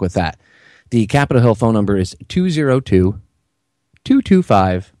good luck with that. The Capitol Hill phone number is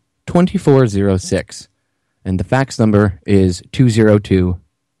 202-225-2406. And the fax number is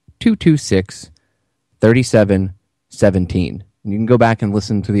 202-226-3717. You can go back and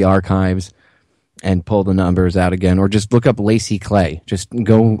listen to the archives and pull the numbers out again, or just look up Lacey Clay. Just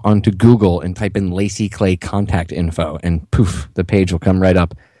go onto Google and type in Lacey Clay contact info, and poof, the page will come right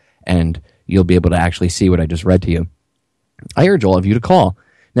up, and you'll be able to actually see what I just read to you. I urge all of you to call.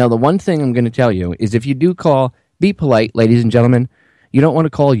 Now, the one thing I'm going to tell you is if you do call, be polite, ladies and gentlemen. You don't want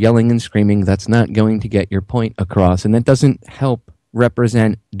to call yelling and screaming. That's not going to get your point across, and that doesn't help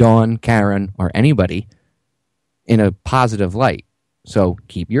represent Dawn, Karen, or anybody in a positive light. So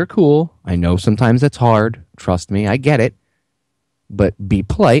keep your cool. I know sometimes that's hard. Trust me, I get it. But be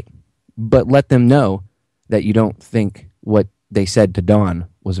polite. But let them know that you don't think what they said to Dawn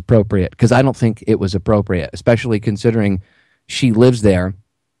was appropriate, because I don't think it was appropriate, especially considering she lives there.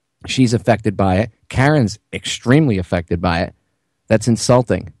 She's affected by it. Karen's extremely affected by it. That's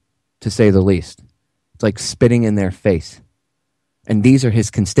insulting, to say the least. It's like spitting in their face. And these are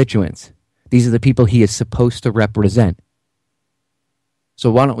his constituents. These are the people he is supposed to represent. So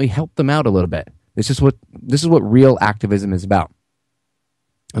why don't we help them out a little bit? This is what real activism is about.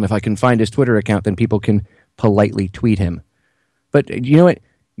 And if I can find his Twitter account, then people can politely tweet him. But you know what?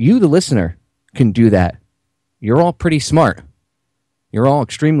 You, the listener, can do that. You're all pretty smart. You're all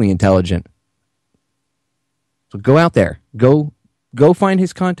extremely intelligent. So go out there. Go find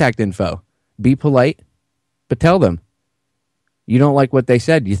his contact info. Be polite, but tell them. You don't like what they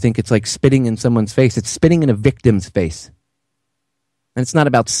said. You think it's like spitting in someone's face. It's spitting in a victim's face. And it's not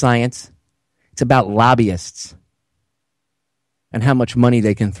about science. It's about lobbyists and how much money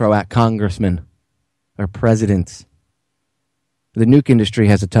they can throw at congressmen or presidents. The nuke industry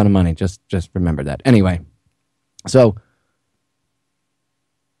has a ton of money. Just remember that. Anyway, so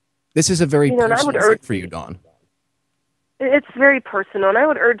this is a very personal thing for you, Dawn. It's very personal, and I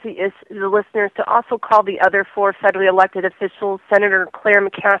would urge the listeners to also call the other 4 federally elected officials, Senator Claire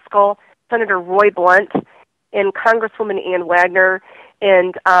McCaskill, Senator Roy Blunt, and Congresswoman Ann Wagner,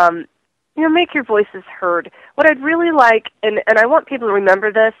 and make your voices heard. What I'd really like, and I want people to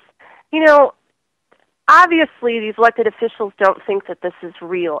remember this, obviously these elected officials don't think that this is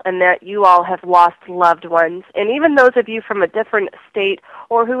real and that you all have lost loved ones. And even those of you from a different state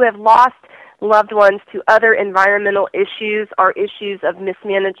or who have lost loved ones to other environmental issues or issues of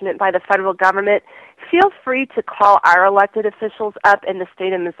mismanagement by the federal government, feel free to call our elected officials up in the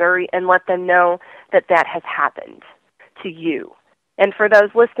state of Missouri and let them know that that has happened to you. And for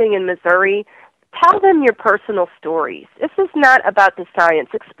those listening in Missouri, tell them your personal stories. This is not about the science.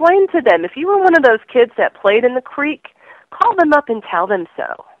 Explain to them. If you were one of those kids that played in the creek, call them up and tell them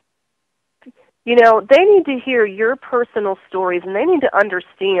so. They need to hear your personal stories, and they need to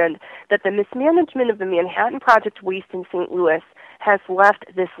understand that the mismanagement of the Manhattan Project waste in St. Louis has left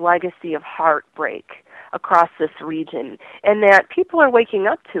this legacy of heartbreak across this region, and that people are waking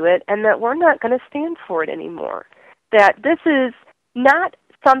up to it, and that we're not going to stand for it anymore. That this is not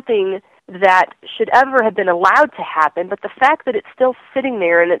something that should ever have been allowed to happen, but the fact that it's still sitting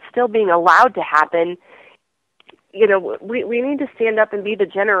there and it's still being allowed to happen, we need to stand up and be the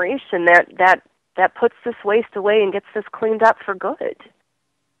generation that puts this waste away and gets this cleaned up for good.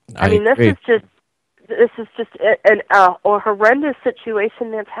 I mean, this is just a horrendous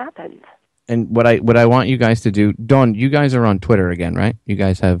situation that's happened. And what I want you guys to do, Dawn, you guys are on Twitter again, right? You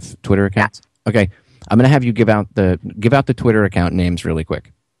guys have Twitter accounts? Yeah. Okay. I'm going to have you give out the Twitter account names really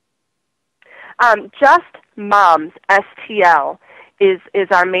quick. Just Moms STL is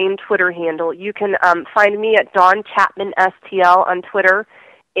our main Twitter handle. You can find me at Dawn Chapman STL on Twitter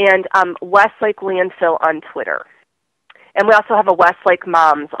and Westlake Landfill on Twitter. And we also have a Westlake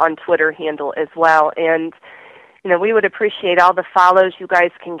Moms on Twitter handle as well. And we would appreciate all the follows you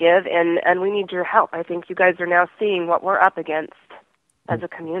guys can give, and we need your help. I think you guys are now seeing what we're up against as a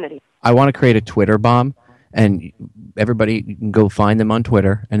community. I want to create a Twitter bomb, and everybody can go find them on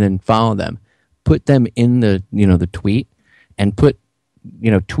Twitter and then follow them. Put them in the tweet, and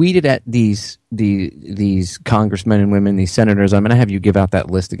tweet it at these congressmen and women, these senators. I'm going to have you give out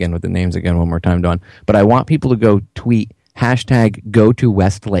that list again with the names again one more time, Dawn. But I want people to go tweet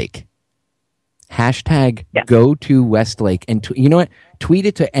 #GoToWestlake. #GoToWestlake. And you know what? Tweet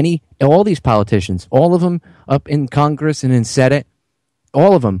it to all these politicians, all of them up in Congress and in Senate,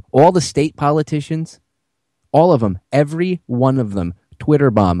 all of them, all the state politicians, all of them, every one of them. Twitter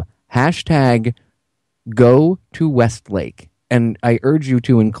bomb. #GoToWestlake. And I urge you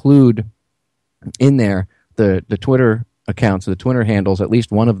to include in there the Twitter accounts, the Twitter handles, at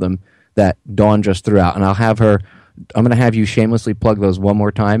least one of them that Dawn just threw out. And I'm going to have you shamelessly plug those one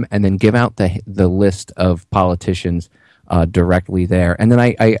more time and then give out the list of politicians directly there. And then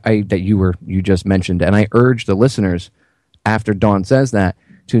that you just mentioned. And I urge the listeners, after Dawn says that,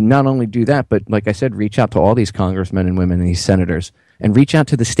 to not only do that, but like I said, reach out to all these congressmen and women and these senators, and reach out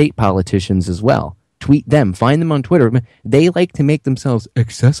to the state politicians as well. Tweet them. Find them on Twitter. They like to make themselves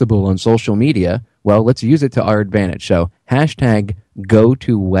accessible on social media. Well, let's use it to our advantage. So,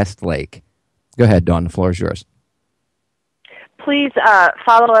 #GoToWestlake. Go ahead, Dawn. The floor is yours. Please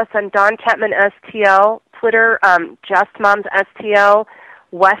follow us on Dawn Chapman STL, Twitter, Just Moms STL,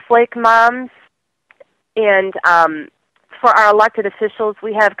 Westlake Moms, and for our elected officials,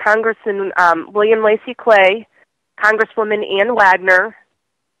 we have Congressman William Lacey Clay, Congresswoman Ann Wagner,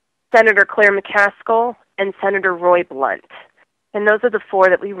 Senator Claire McCaskill, and Senator Roy Blunt. And those are the 4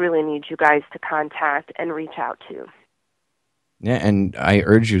 that we really need you guys to contact and reach out to. Yeah, and I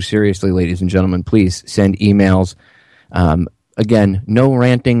urge you seriously, ladies and gentlemen, please send emails. Again, no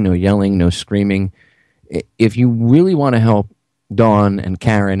ranting, no yelling, no screaming. If you really want to help Dawn and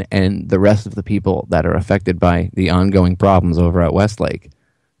Karen and the rest of the people that are affected by the ongoing problems over at Westlake,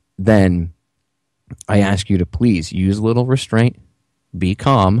 then I ask you to please use a little restraint, be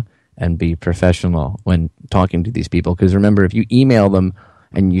calm, and be professional when talking to these people. Because remember, if you email them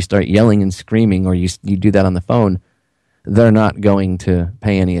and you start yelling and screaming, or you do that on the phone, they're not going to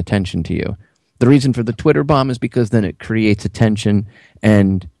pay any attention to you. The reason for the Twitter bomb is because then it creates attention,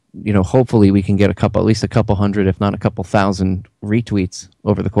 and hopefully we can get at least a couple hundred, if not a couple thousand retweets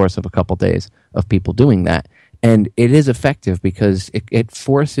over the course of a couple days of people doing that. And it is effective because it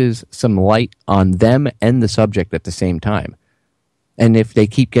forces some light on them and the subject at the same time. And if they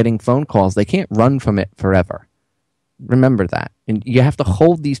keep getting phone calls, they can't run from it forever. Remember that. And you have to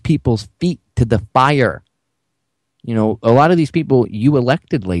hold these people's feet to the fire. A lot of these people you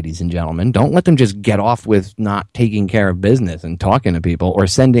elected, ladies and gentlemen. Don't let them just get off with not taking care of business and talking to people or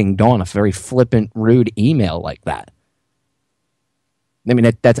sending Dawn a very flippant, rude email like that. I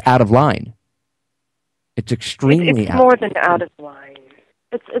mean, that's out of line. It's extremely It's more than out of line.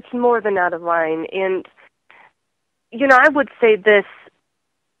 It's more than out of line. And, I would say this,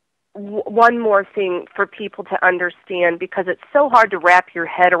 one more thing for people to understand, because it's so hard to wrap your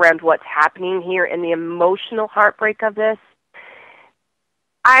head around what's happening here and the emotional heartbreak of this.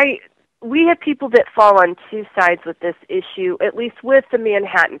 We have people that fall on 2 sides with this issue, at least with the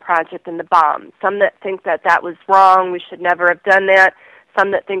Manhattan Project and the bomb. Some that think that was wrong, we should never have done that.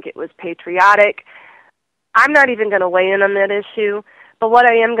 Some that think it was patriotic. I'm not even going to weigh in on that issue, but what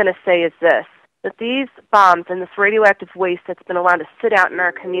I am going to say is this, that these bombs and this radioactive waste that's been allowed to sit out in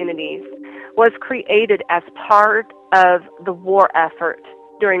our communities was created as part of the war effort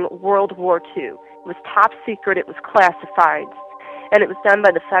during World War II. It was top secret, it was classified, and it was done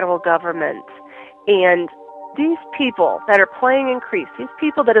by the federal government. And these people that are playing increase, these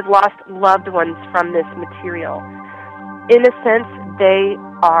people that have lost loved ones from this material, in a sense, they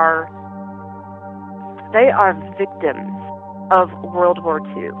are victims of World War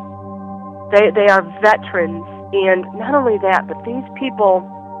II. They are veterans, and not only that, but these people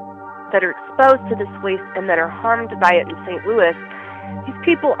that are exposed to this waste and that are harmed by it in St. Louis, these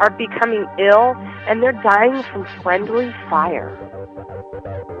people are becoming ill, and they're dying from friendly fire.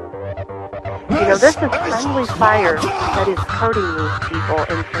 This is friendly fire that is hurting these people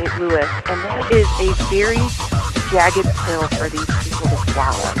in St. Louis, and that is a very jagged pill for these people to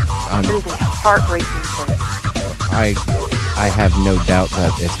swallow. It is a heartbreaking thing. I have no doubt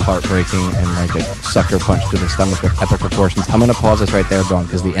that it's heartbreaking and like a sucker punch to the stomach of epic proportions. I'm going to pause this right there, Dawn,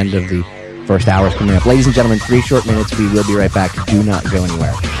 because the end of the first hour is coming up. Ladies and gentlemen, 3 short minutes. We will be right back. Do not go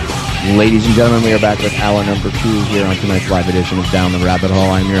anywhere. Ladies and gentlemen, we are back with hour number 2 here on tonight's live edition of Down the Rabbit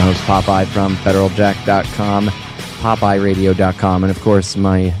Hole. I'm your host, Popeye, from federaljack.com, popeyeradio.com, and of course,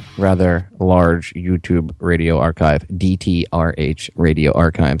 my rather large YouTube radio archive, DTRH Radio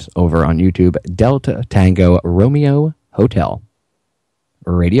Archives, over on YouTube, Delta Tango Romeo Hotel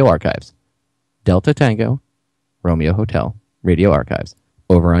Radio Archives. Delta Tango Romeo Hotel Radio Archives,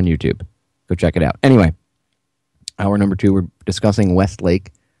 over on YouTube. Go check it out. Anyway, hour number 2, we're discussing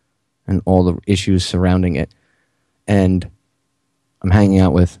Westlake and all the issues surrounding it. And I'm hanging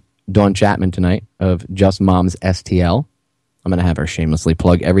out with Dawn Chapman tonight of Just Mom's STL. I'm going to have her shamelessly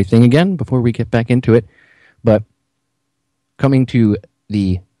plug everything again before we get back into it. But coming to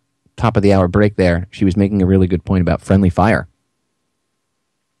the top of the hour break there, she was making a really good point about friendly fire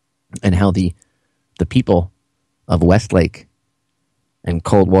and how the people of Westlake and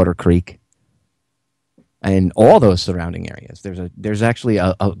Coldwater Creek and all those surrounding areas. There's actually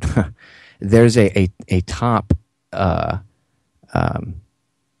a top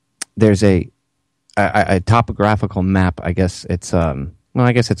there's a topographical map. I guess it's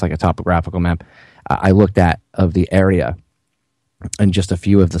like a topographical map I looked at of the area and just a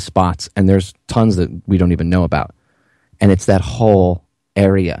few of the spots, and there's tons that we don't even know about. And it's that whole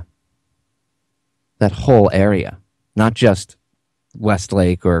area. Not just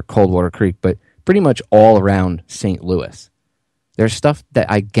Westlake or Coldwater Creek, but pretty much all around St. Louis. There's stuff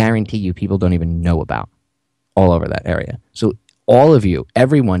that I guarantee you people don't even know about all over that area. So all of you,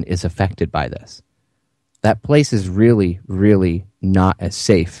 everyone is affected by this. That place is really, really not as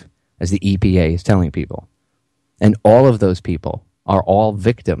safe as the EPA is telling people. And all of those people are all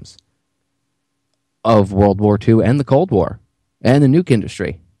victims of World War II and the Cold War and the nuke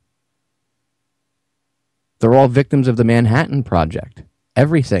industry. They're all victims of the Manhattan Project.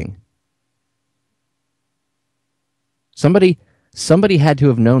 Everything. Somebody Somebody had to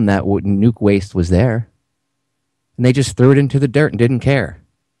have known that nuke waste was there. And they just threw it into the dirt and didn't care.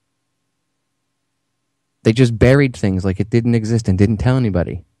 They just buried things like it didn't exist and didn't tell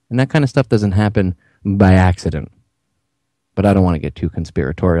anybody. And that kind of stuff doesn't happen by accident. But I don't want to get too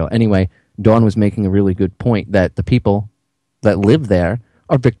conspiratorial. Anyway, Dawn was making a really good point that the people that live there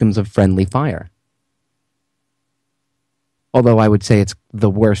are victims of friendly fire. Although I would say it's the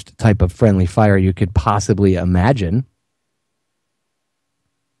worst type of friendly fire you could possibly imagine.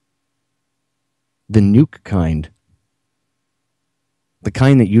 The nuke kind. The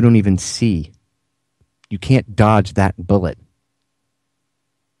kind that you don't even see. You can't dodge that bullet.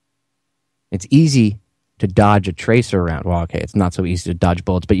 It's easy to dodge a tracer round. Well, okay, it's not so easy to dodge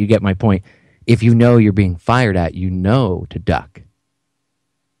bullets, but you get my point. If you know you're being fired at, you know to duck.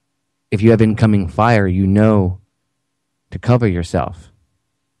 If you have incoming fire, you know to cover yourself.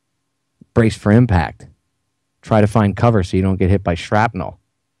 Brace for impact. Try to find cover so you don't get hit by shrapnel.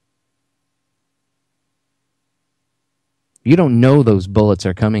 You don't know those bullets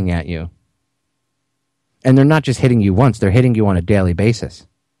are coming at you. And they're not just hitting you once, they're hitting you on a daily basis.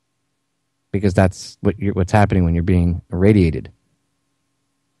 Because that's what's happening when you're being irradiated.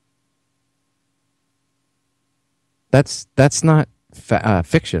 That's not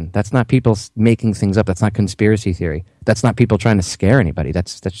fiction. That's not people making things up. That's not conspiracy theory. That's not people trying to scare anybody.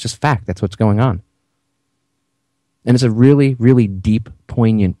 That's just fact. That's what's going on. And it's a really, really deep,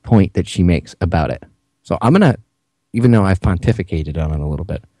 poignant point that she makes about it. So I'm going to, even though I've pontificated on it a little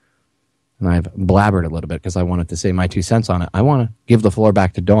bit, and I've blabbered a little bit because I wanted to say my 2 cents on it, I want to give the floor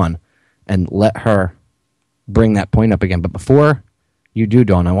back to Dawn and let her bring that point up again. But before you do,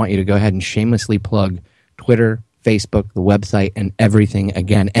 Dawn, I want you to go ahead and shamelessly plug Twitter, Facebook, the website, and everything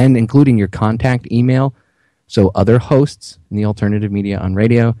again, and including your contact email, so other hosts in the alternative media on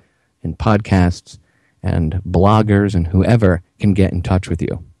radio and podcasts and bloggers and whoever can get in touch with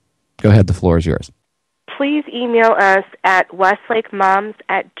you. Go ahead, the floor is yours. Please email us at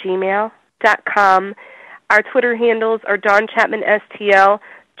westlakemoms@gmail.com. Our Twitter handles are Dawn Chapman STL,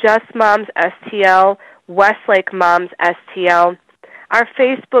 Just Moms STL, Westlake Moms STL. Our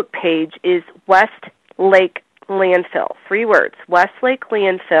Facebook page is Westlake Landfill. 3 words, Westlake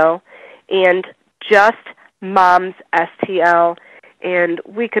Landfill, and Just Moms STL. And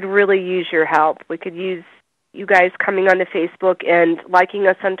we could really use your help. We could use you guys coming onto Facebook and liking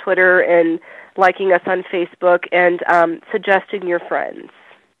us on Twitter and liking us on Facebook and suggesting your friends.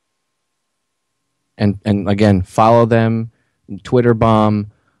 And again, follow them, Twitter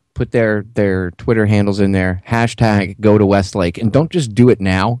bomb, put their Twitter handles in there, hashtag go to Westlake. And don't just do it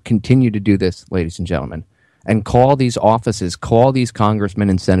now. Continue to do this, ladies and gentlemen. And call these offices, call these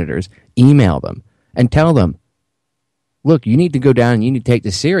congressmen and senators, email them, and tell them, look, you need to go down and you need to take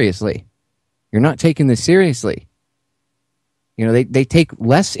this seriously. You're not taking this seriously. You know, they take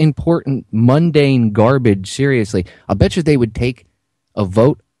less important, mundane garbage seriously. I'll bet you they would take a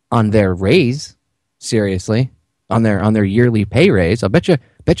vote on their raise seriously, on their yearly pay raise. I'll bet you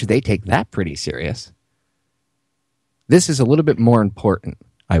they take that pretty serious. This is a little bit more important,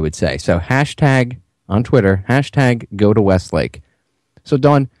 I would say. So hashtag on Twitter, hashtag go to Westlake. So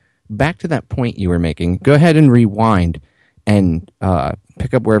Dawn, back to that point you were making. Go ahead and rewind and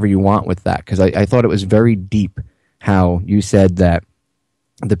pick up wherever you want with that, because I thought it was very deep how you said that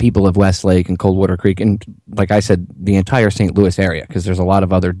the people of Westlake and Coldwater Creek, and like I said, the entire St. Louis area, because there's a lot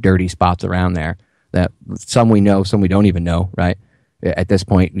of other dirty spots around there that some we know, some we don't even know, right? At this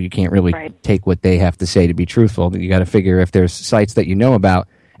point, you can't really take what they have to say to be truthful. You got to figure if there's sites that you know about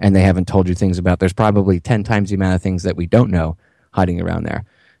and they haven't told you things about, there's probably 10 times the amount of things that we don't know hiding around there.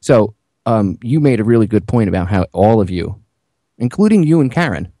 So you made a really good point about how all of you, including you and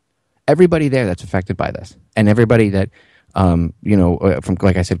Karen, everybody there that's affected by this, and everybody that, from,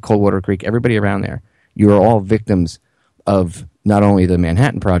 like I said, Coldwater Creek, everybody around there, you are all victims of not only the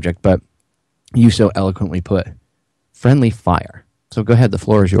Manhattan Project, but you so eloquently put, friendly fire. So go ahead, the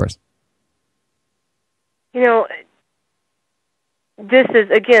floor is yours. You know, this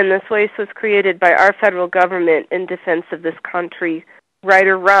waste was created by our federal government in defense of this country, right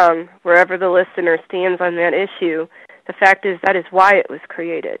or wrong, wherever the listener stands on that issue. The fact is that is why it was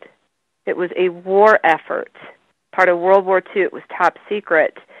created. It was a war effort. Part of World War II, it was top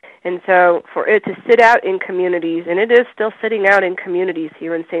secret. And so for it to sit out in communities, and it is still sitting out in communities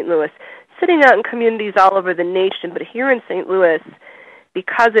here in St. Louis, sitting out in communities all over the nation, but here in St. Louis,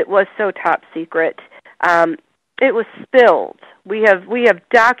 because it was so top secret, it was spilled. We have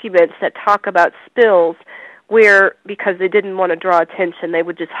documents that talk about spills where, because they didn't want to draw attention, they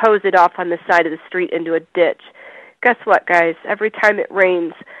would just hose it off on the side of the street into a ditch. Guess what, guys? Every time it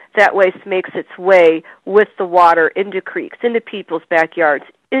rains, that waste makes its way with the water into creeks, into people's backyards,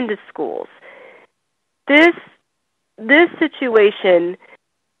 into schools. This situation,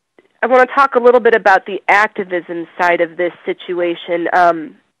 I want to talk a little bit about the activism side of this situation.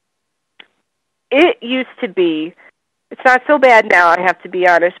 It used to be, it's not so bad now, I have to be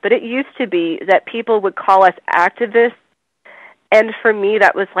honest, but it used to be that people would call us activists, and for me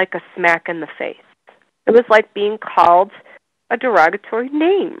that was like a smack in the face. It was like being called a derogatory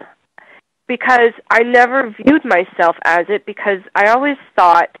name, because I never viewed myself as it, because I always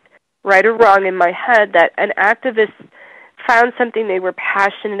thought, right or wrong in my head, that an activist found something they were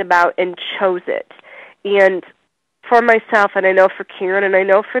passionate about and chose it. And for myself, and I know for Karen, and I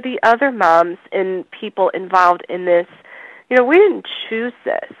know for the other moms and people involved in this, we didn't choose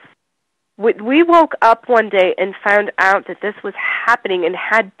this. We woke up one day and found out that this was happening and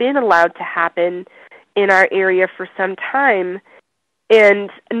had been allowed to happen in our area for some time.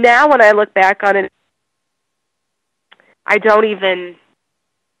 And now when I look back on it,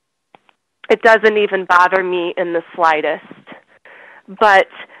 it doesn't even bother me in the slightest. But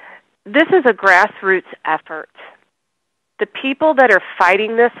this is a grassroots effort. The people that are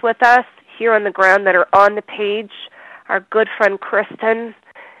fighting this with us here on the ground that are on the page, our good friend Kristen,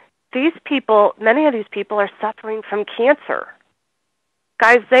 many of these people are suffering from cancer.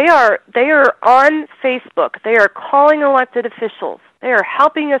 Guys, they are on Facebook. They are calling elected officials. They are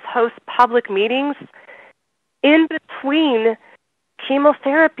helping us host public meetings in between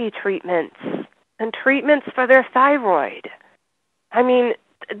chemotherapy treatments and treatments for their thyroid. I mean,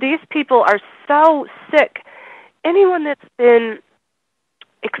 these people are so sick. Anyone that's been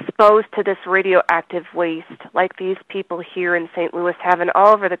exposed to this radioactive waste, like these people here in St. Louis have and all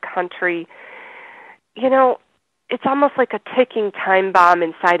over the country, it's almost like a ticking time bomb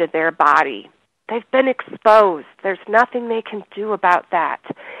inside of their body. They've been exposed. There's nothing they can do about that.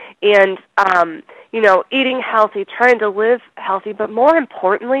 And, eating healthy, trying to live healthy, but more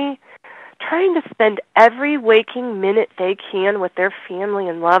importantly, trying to spend every waking minute they can with their family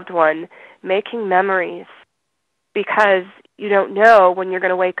and loved one, making memories, because you don't know when you're going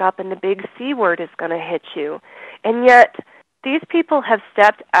to wake up and the big C word is going to hit you. And yet, these people have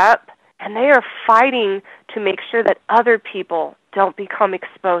stepped up, and they are fighting to make sure that other people don't become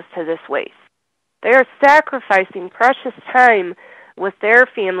exposed to this waste. They are sacrificing precious time with their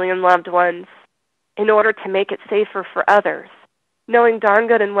family and loved ones in order to make it safer for others, knowing darn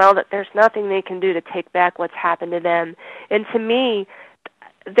good and well that there's nothing they can do to take back what's happened to them. And to me,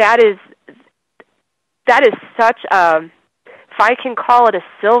 that is such a, if I can call it a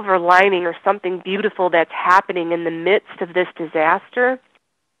silver lining or something beautiful that's happening in the midst of this disaster,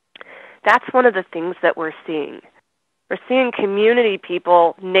 that's one of the things that we're seeing. We're seeing community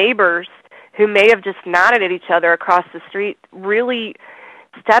people, neighbors, who may have just nodded at each other across the street, really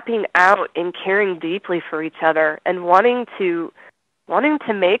stepping out and caring deeply for each other and wanting to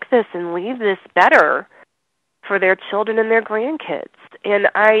make this and leave this better for their children and their grandkids. And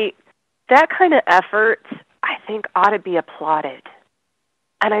that kind of effort, I think, ought to be applauded.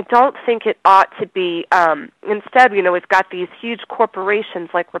 And I don't think it ought to be, instead, we've got these huge corporations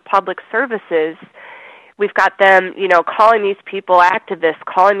like Republic Services. We've got them, calling these people activists,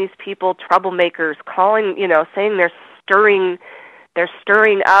 calling these people troublemakers, saying they're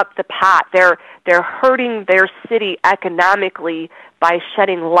stirring up the pot. They're hurting their city economically by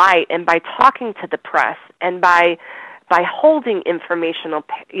shedding light and by talking to the press and by holding informational,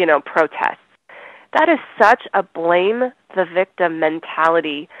 protests. That is such a blame the victim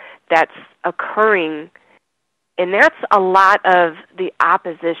mentality that's occurring, and that's a lot of the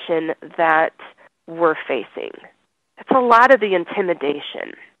opposition that we're facing. It's a lot of the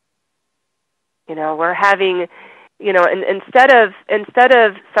intimidation. We're having, and instead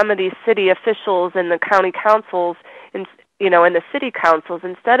of some of these city officials and the county councils, and the city councils,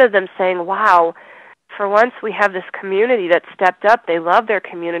 instead of them saying, "Wow, for once we have this community that stepped up. They love their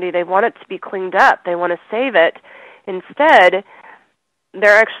community. They want it to be cleaned up. They want to save it." Instead,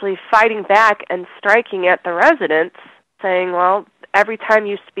 they're actually fighting back and striking at the residents, saying, "Well, every time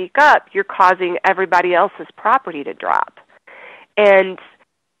you speak up, you're causing everybody else's property to drop." And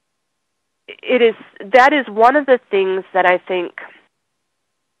that is one of the things that I think,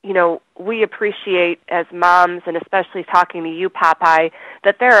 we appreciate as moms, and especially talking to you, Popeye,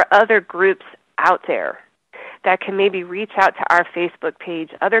 that there are other groups out there that can maybe reach out to our Facebook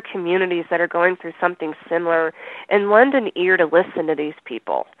page, other communities that are going through something similar, and lend an ear to listen to these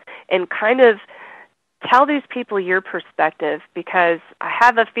people and kind of tell these people your perspective, because I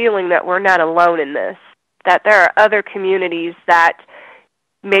have a feeling that we're not alone in this, that there are other communities that,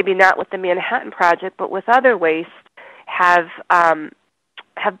 maybe not with the Manhattan Project, but with other waste,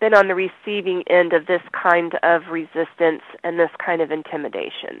 have been on the receiving end of this kind of resistance and this kind of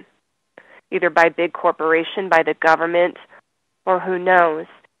intimidation, either by big corporation, by the government, or who knows.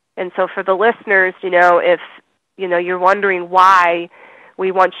 And so for the listeners, if you're wondering why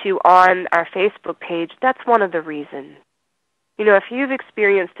we want you on our Facebook page, that's one of the reasons. If you've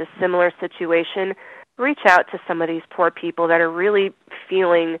experienced a similar situation, reach out to some of these poor people that are really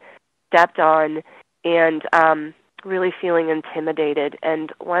feeling stepped on and really feeling intimidated,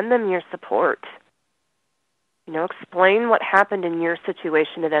 and lend them your support. Explain what happened in your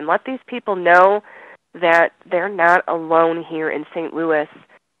situation to them. Let these people know that they're not alone here in St. Louis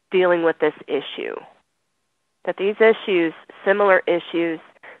dealing with this issue. That these issues, similar issues,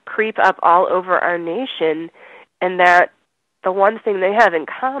 creep up all over our nation, and that the one thing they have in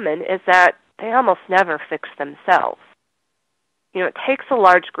common is that they almost never fix themselves. It takes a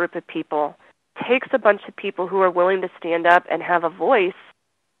large group of people, takes a bunch of people who are willing to stand up and have a voice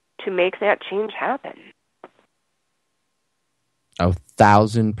to make that change happen.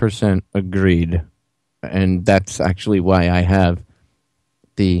 1,000% agreed. And that's actually why I have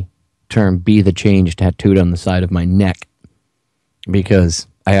the term "be the change" tattooed on the side of my neck, because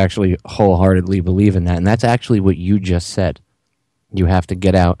I actually wholeheartedly believe in that. And that's actually what you just said. You have to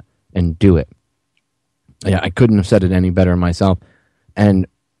get out and do it. Yeah, I couldn't have said it any better myself. And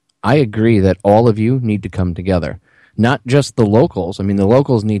I agree that all of you need to come together. Not just the locals. I mean, the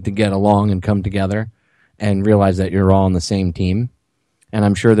locals need to get along and come together and realize that you're all on the same team. And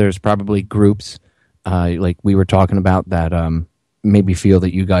I'm sure there's probably groups, like we were talking about, that maybe feel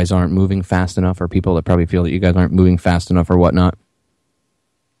that you guys aren't moving fast enough, or people that probably feel that you guys aren't moving fast enough or whatnot.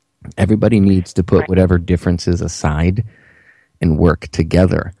 Everybody needs to put whatever differences aside and work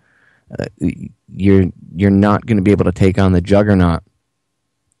together. You're not going to be able to take on the juggernaut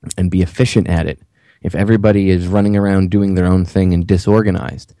and be efficient at it if everybody is running around doing their own thing and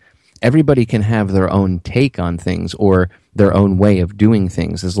disorganized. Everybody can have their own take on things or their own way of doing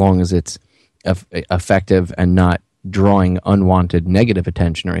things, as long as it's effective and not drawing unwanted negative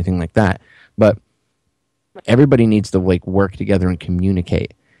attention or anything like that. But everybody needs to work together and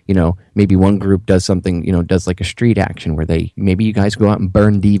communicate. Maybe one group does something, does like a street action where maybe you guys go out and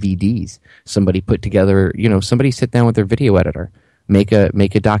burn DVDs. Somebody put together, somebody sit down with their video editor, make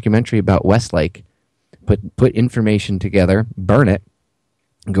a documentary about Westlake, put information together, burn it,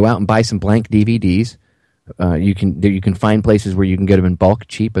 go out and buy some blank DVDs. You can find places where you can get them in bulk,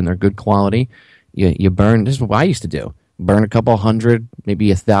 cheap, and they're good quality. You burn. This is what I used to do. Burn a couple hundred, maybe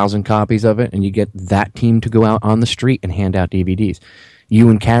 1,000 copies of it, and you get that team to go out on the street and hand out DVDs. You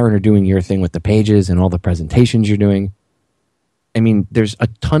and Karen are doing your thing with the pages and all the presentations you're doing. I mean, there's a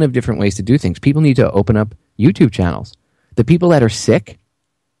ton of different ways to do things. People need to open up YouTube channels. The people that are sick,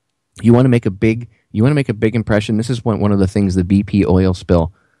 you want to make a big impression. This is one of the things the BP oil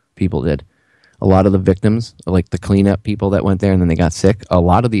spill people did. A lot of the victims, like the cleanup people that went there and then they got sick, a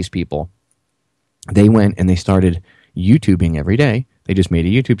lot of these people, they went and they started YouTubing every day. They just made a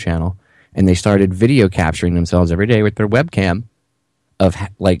YouTube channel and they started video capturing themselves every day with their webcam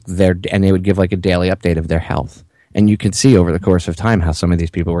and they would give a daily update of their health. And you could see over the course of time how some of these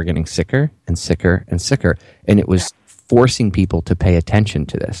people were getting sicker and sicker and sicker. And it was forcing people to pay attention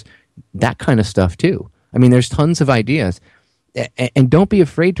to this. That kind of stuff too. I mean, there's tons of ideas. And don't be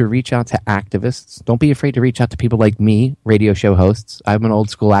afraid to reach out to activists. Don't be afraid to reach out to people like me, radio show hosts. I'm an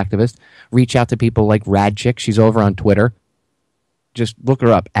old school activist. Reach out to people like Radchick. She's over on Twitter. Just look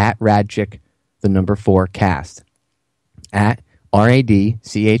her up at Radchick, 4cast. At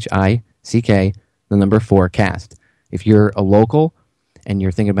RADCHICK, 4cast. If you're a local and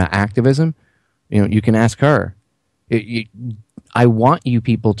you're thinking about activism, you can ask her. I want you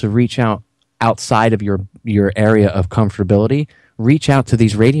people to reach out outside of your area of comfortability. Reach out to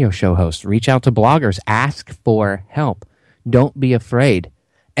these radio show hosts. Reach out to bloggers. Ask for help. Don't be afraid.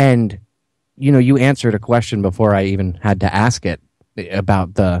 And, you answered a question before I even had to ask it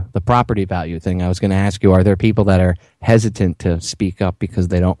about the property value thing. I was going to ask you, are there people that are hesitant to speak up because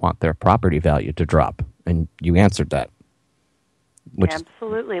they don't want their property value to drop? And you answered that.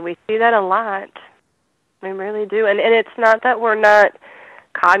 Absolutely. We see that a lot. We really do. And it's not that we're not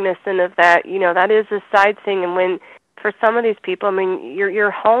cognizant of that. That is a side thing. And when, for some of these people, I mean, your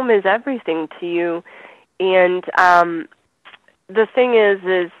home is everything to you. And the thing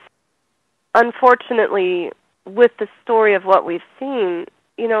is unfortunately, with the story of what we've seen,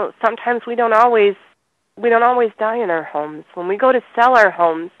 sometimes we don't always die in our homes. When we go to sell our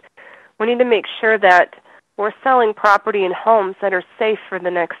homes, we need to make sure that we're selling property and homes that are safe for the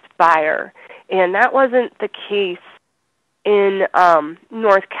next buyer. And that wasn't the case in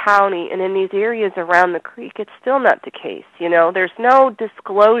North County and in these areas around the creek, it's still not the case. There's no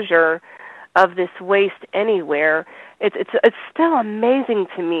disclosure of this waste anywhere. It's still amazing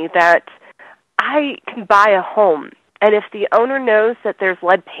to me that I can buy a home, and if the owner knows that there's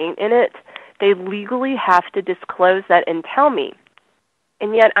lead paint in it, they legally have to disclose that and tell me.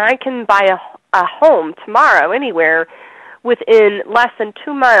 And yet I can buy a home tomorrow anywhere within less than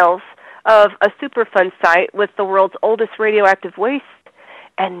 2 miles of a Superfund site with the world's oldest radioactive waste,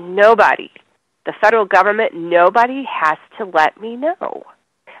 and nobody, the federal government, nobody has to let me know.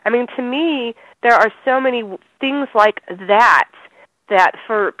 I mean, to me, there are so many things like that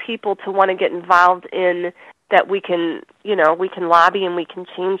for people to want to get involved in, that we can lobby and we can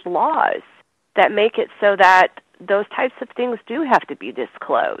change laws that make it so that those types of things do have to be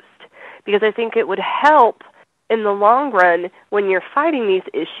disclosed. Because I think it would help in the long run when you're fighting these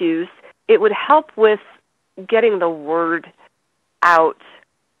issues. It would help with getting the word out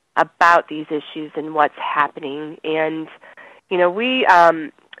about these issues and what's happening. And, we,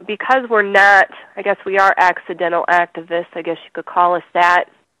 because we're not, I guess we are accidental activists, I guess you could call us that,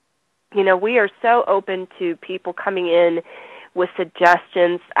 we are so open to people coming in with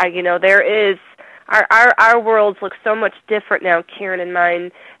suggestions. There is, our worlds look so much different now, Karen and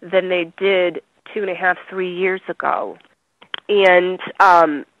mine, than they did 2.5, 3 years ago. And,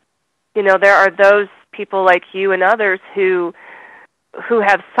 there are those people like you and others who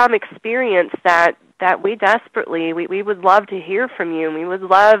have some experience that we desperately, we would love to hear from you, and we would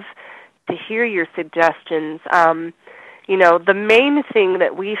love to hear your suggestions. The main thing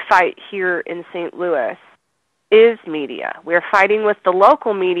that we fight here in St. Louis is media. We're fighting with the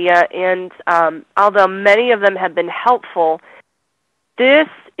local media, and although many of them have been helpful, this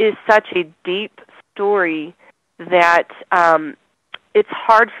is such a deep story that it's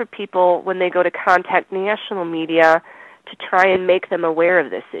hard for people when they go to contact national media to try and make them aware of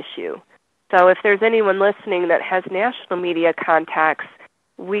this issue. So if there's anyone listening that has national media contacts,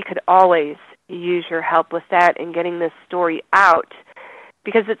 we could always use your help with that and getting this story out.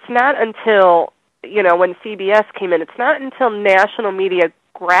 Because it's not until, when CBS came in, it's not until national media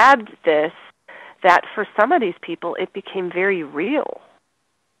grabbed this that for some of these people it became very real.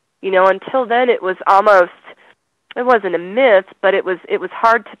 Until then it was almost, it wasn't a myth, but it was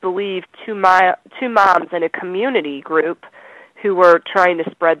hard to believe two moms in a community group who were trying to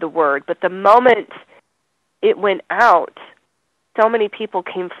spread the word. But the moment it went out, so many people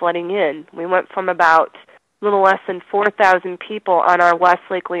came flooding in. We went from about a little less than 4,000 people on our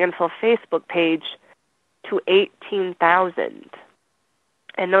Westlake Landfill Facebook page to 18,000.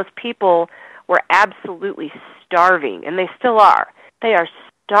 And those people were absolutely starving, and they still are. They are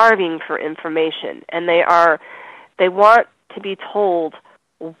starving for information, and they want to be told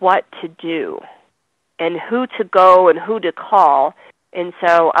what to do and who to go and who to call. And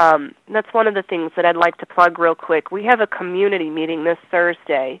so that's one of the things that I'd like to plug real quick. We have a community meeting this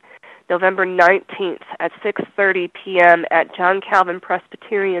Thursday, November 19th at 6:30 p.m. at John Calvin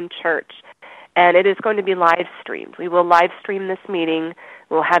Presbyterian Church, and it is going to be live streamed. We will live stream this meeting.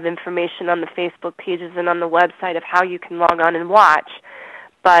 We'll have information on the Facebook pages and on the website of how you can log on and watch.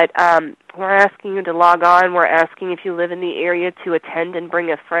 But we're asking you to log on. We're asking if you live in the area to attend and bring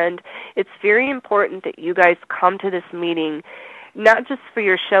a friend. It's very important that you guys come to this meeting, not just for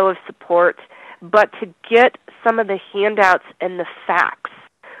your show of support, but to get some of the handouts and the facts.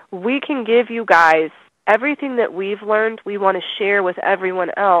 We can give you guys everything that we've learned. We want to share with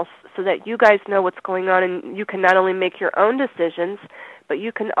everyone else so that you guys know what's going on, and you can not only make your own decisions, but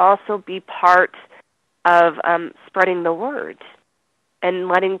you can also be part of spreading the word and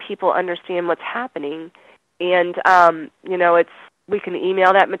letting people understand what's happening. And, we can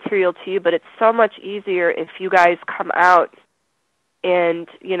email that material to you, but it's so much easier if you guys come out and,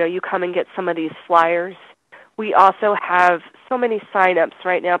 you come and get some of these flyers. We also have so many sign-ups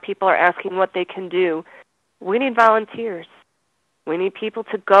right now. People are asking what they can do. We need volunteers. We need people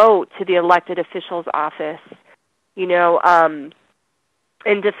to go to the elected official's office. In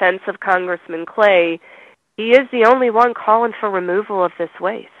defense of Congressman Clay, he is the only one calling for removal of this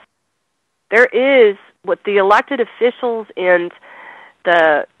waste. There is, with the elected officials and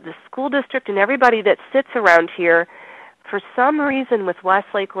the school district and everybody that sits around here, for some reason with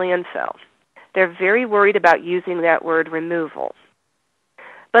Westlake Landfill, they're very worried about using that word removal.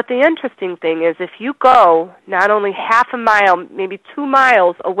 But the interesting thing is if you go not only half a mile, maybe 2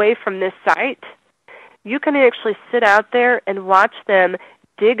 miles away from this site, you can actually sit out there and watch them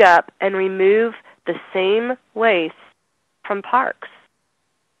dig up and remove the same waste from parks,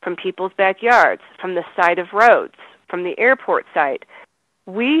 from people's backyards, from the side of roads, from the airport site.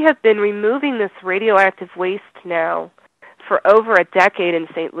 We have been removing this radioactive waste now for over a decade in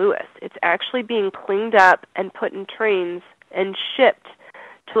St. Louis. It's actually being cleaned up and put in trains and shipped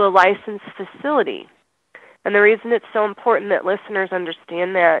to a licensed facility. And the reason it's so important that listeners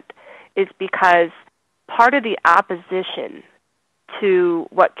understand that is because part of the opposition to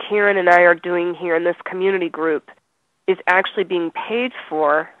what Karen and I are doing here in this community group is actually being paid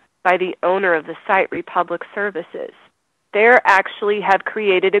for by the owner of the site, Republic Services. They actually have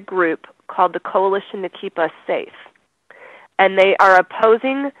created a group called the Coalition to Keep Us Safe. And they are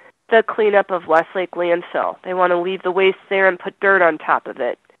opposing the cleanup of Westlake Landfill. They want to leave the waste there and put dirt on top of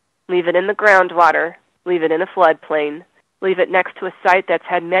it, leave it in the groundwater, leave it in a floodplain, leave it next to a site that's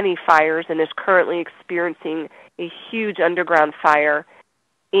had many fires and is currently experiencing a huge underground fire.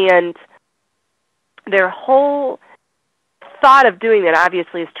 And their whole thought of doing that,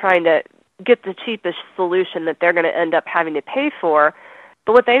 obviously, is trying to get the cheapest solution that they're going to end up having to pay for.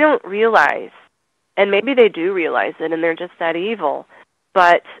 But what they don't realize, and maybe they do realize it and they're just that evil,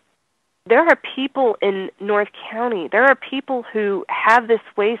 but there are people in North County, there are people who have this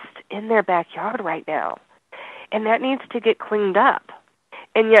waste in their backyard right now, and that needs to get cleaned up.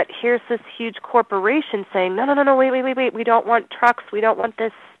 And yet here's this huge corporation saying, no, wait, we don't want trucks, we don't want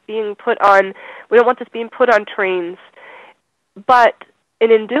this being put on trains. But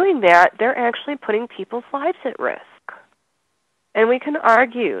in doing that, they're actually putting people's lives at risk. And we can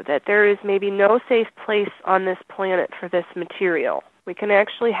argue that there is maybe no safe place on this planet for this material. We can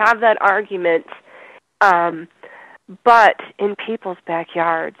actually have that argument, but in people's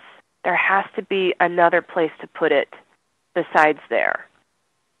backyards, there has to be another place to put it besides there.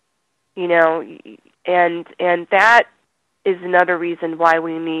 You know, and that is another reason why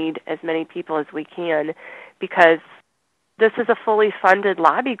we need as many people as we can, because this is a fully funded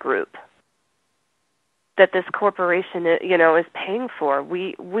lobby group that this corporation, is paying for.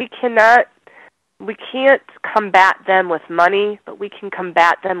 We can't combat them with money, but we can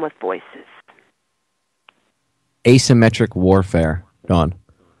combat them with voices. Asymmetric warfare, Dawn.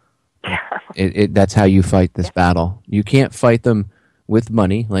 That's how you fight this battle. You can't fight them with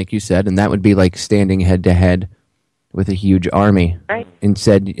money, like you said, and that would be like standing head-to-head with a huge army. Right.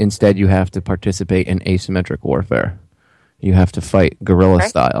 Instead, you have to participate in asymmetric warfare. You have to fight guerrilla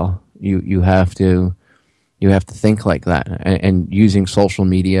style. You have to think like that, and using social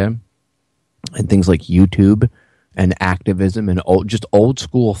media and things like YouTube and activism and just old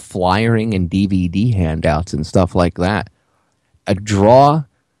school flyering and DVD handouts and stuff like that. Draw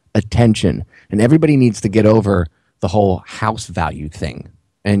attention, and everybody needs to get over the whole house value thing.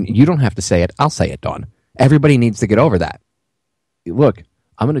 And you don't have to say it. I'll say it, Dawn. Everybody needs to get over that. Look,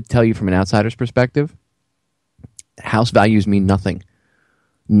 I'm going to tell you from an outsider's perspective, house values mean nothing.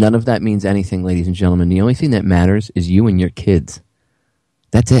 None of that means anything, ladies and gentlemen. The only thing that matters is you and your kids.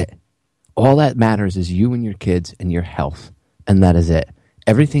 That's it. All that matters is you and your kids and your health, and that is it.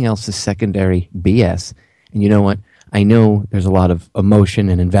 Everything else is secondary BS. And you know what? I know there's a lot of emotion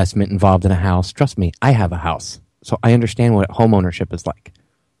and investment involved in a house. Trust me, I have a house, so I understand what home ownership is like.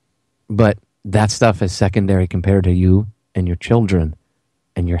 But that stuff is secondary compared to you and your children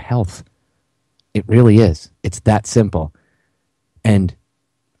and your health. It really is. It's that simple. And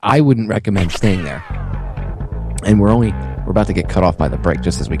I wouldn't recommend staying there. And we're about to get cut off by the break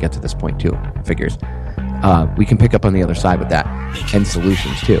just as we get to this point too. Figures. We can pick up on the other side with that and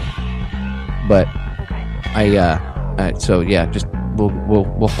solutions too. But just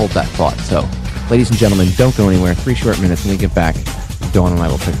we'll hold that thought. So, ladies and gentlemen, don't go anywhere. 3 short minutes, and we get back. Dawn and I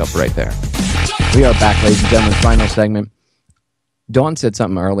will pick up right there. We are back, ladies and gentlemen. Final segment. Dawn said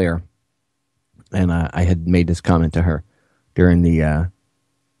something earlier, and I had made this comment to her during the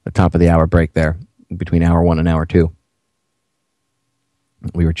top of the hour break there, between hour 1 and hour 2.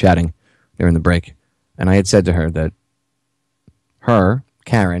 We were chatting during the break, and I had said to her that her,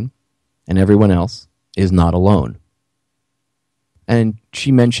 Karen, and everyone else is not alone. And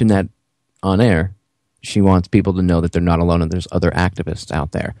she mentioned that on air. She wants people to know that they're not alone and there's other activists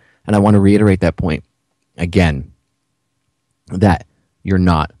out there. And I want to reiterate that point again, that you're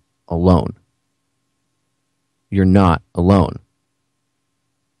not alone. You're not alone.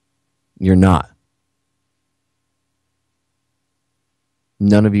 You're not.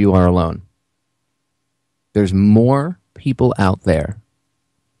 None of you are alone. There's more people out there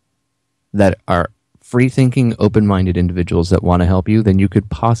that are free-thinking, open-minded individuals that want to help you than you could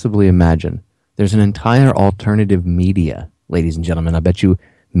possibly imagine. There's an entire alternative media, ladies and gentlemen, I bet you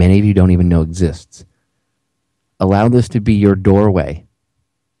many of you don't even know exists. Allow this to be your doorway.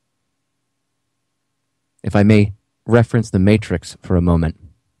 If I may reference The Matrix for a moment, you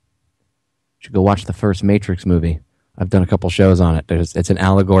should go watch the first Matrix movie. I've done a couple shows on it. It's an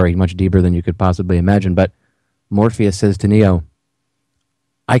allegory much deeper than you could possibly imagine, but Morpheus says to Neo,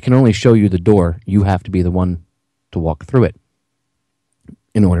 I can only show you the door. You have to be the one to walk through it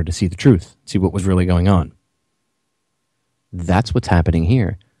in order to see the truth, see what was really going on. That's what's happening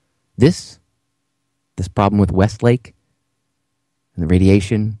here. This problem with Westlake and the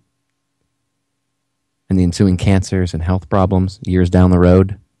radiation and the ensuing cancers and health problems years down the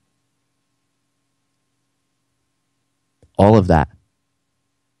road, all of that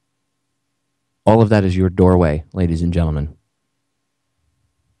is your doorway, ladies and gentlemen.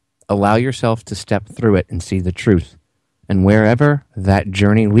 Allow yourself to step through it and see the truth. And wherever that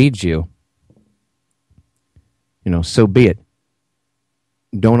journey leads you, so be it.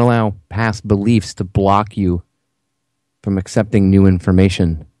 Don't allow past beliefs to block you from accepting new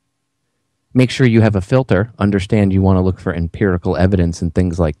information. Make sure you have a filter. Understand you want to look for empirical evidence and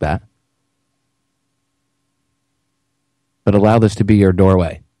things like that. But allow this to be your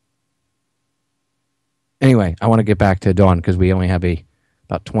doorway. Anyway, I want to get back to Dawn because we only have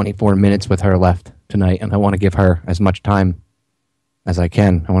about 24 minutes with her left tonight, and I want to give her as much time as I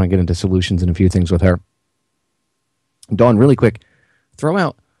can. I want to get into solutions and a few things with her. Dawn, really quick, throw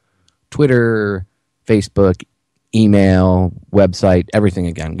out Twitter, Facebook, email, website, everything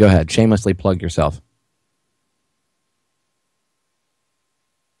again. Go ahead. Shamelessly plug yourself.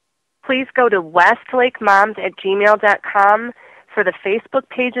 Please go to westlakemoms@gmail.com. For the Facebook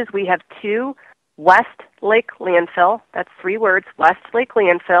pages, we have two, Westlake Landfill, that's 3 words, Westlake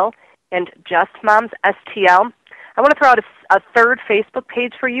Landfill, and Just Moms STL. I want to throw out a third Facebook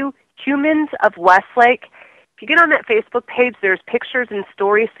page for you, Humans of Westlake. If you get on that Facebook page, there's pictures and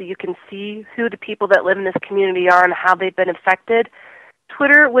stories so you can see who the people that live in this community are and how they've been affected.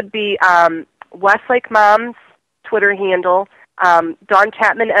 Twitter would be Westlake Moms, Twitter handle, Dawn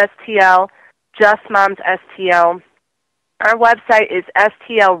Chapman STL, Just Moms STL. Our website is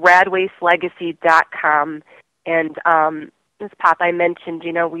stlradwastelegacy.com. And as Popeye mentioned,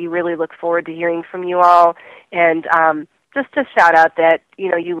 we really look forward to hearing from you all. And just to shout out that,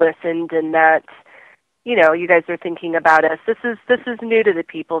 you listened and that, you guys are thinking about us. This is new to the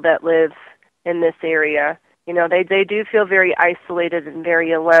people that live in this area. They do feel very isolated and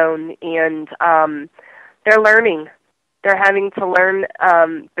very alone, and they're learning. They're having to learn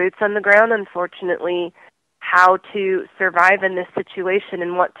boots on the ground, unfortunately, how to survive in this situation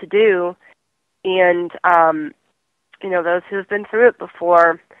and what to do. And, those who have been through it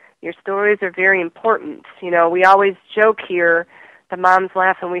before, your stories are very important. We always joke here, the moms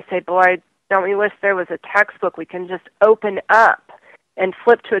laugh and we say, boy, don't we wish there was a textbook we can just open up and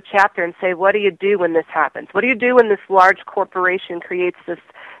flip to a chapter and say, what do you do when this happens? What do you do when this large corporation creates this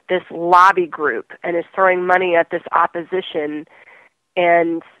lobby group and is throwing money at this opposition?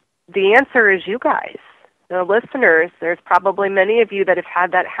 And the answer is you guys, the listeners. There's probably many of you that have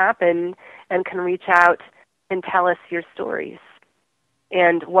had that happen and can reach out and tell us your stories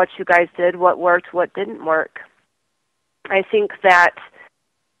and what you guys did, what worked, what didn't work. I think that,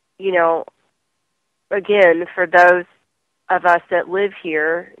 again, for those of us that live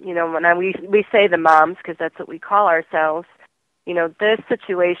here, when we say the moms because that's what we call ourselves, this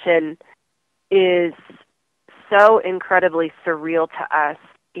situation is so incredibly surreal to us.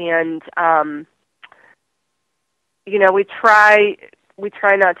 And, we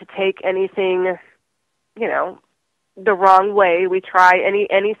try not to take anything, the wrong way. We try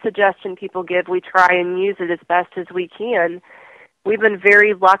any suggestion people give, we try and use it as best as we can. We've been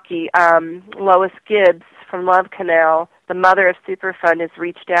very lucky. Lois Gibbs from Love Canal, the mother of Superfund, has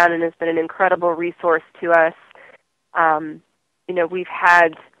reached out and has been an incredible resource to us. We've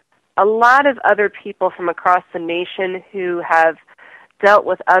had a lot of other people from across the nation who have dealt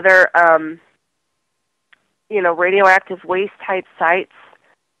with other, radioactive waste type sites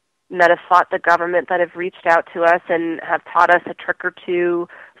that have fought the government, that have reached out to us and have taught us a trick or two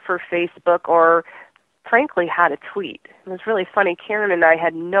for Facebook or, frankly, how to tweet. It was really funny. Karen and I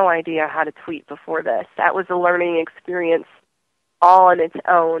had no idea how to tweet before this. That was a learning experience all on its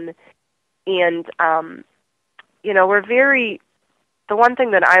own. And, the one thing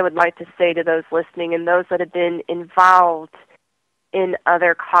that I would like to say to those listening and those that have been involved in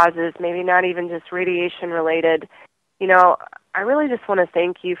other causes, maybe not even just radiation related, I really just want to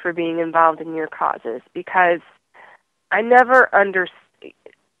thank you for being involved in your causes, because I never understood.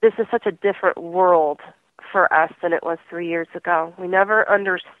 This is such a different world for us than it was 3 years ago. We never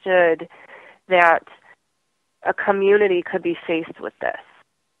understood that a community could be faced with this.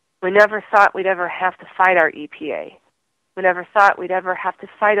 We never thought we'd ever have to fight our EPA. We never thought we'd ever have to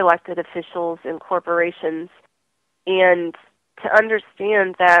fight elected officials and corporations. And to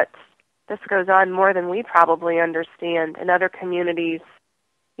understand that this goes on more than we probably understand in other communities,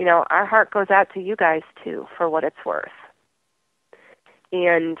 our heart goes out to you guys, too, for what it's worth.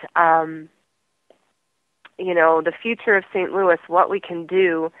 And, the future of St. Louis, what we can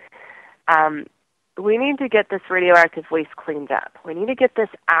do, we need to get this radioactive waste cleaned up. We need to get this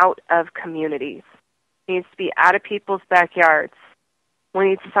out of communities. It needs to be out of people's backyards. We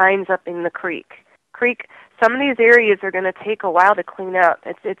need signs up in the creek. Some of these areas are going to take a while to clean up.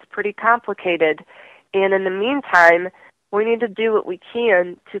 It's pretty complicated. And in the meantime, we need to do what we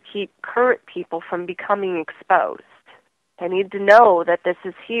can to keep current people from becoming exposed. They need to know that this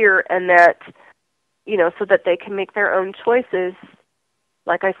is here and that, so that they can make their own choices.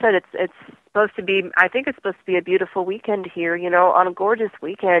 Like I said, it's supposed to be, I think it's supposed to be a beautiful weekend here, on a gorgeous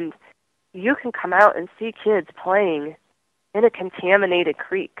weekend. You can come out and see kids playing in a contaminated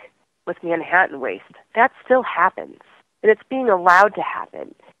creek with Manhattan waste. That still happens, and it's being allowed to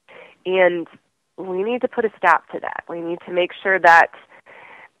happen. And we need to put a stop to that. We need to make sure that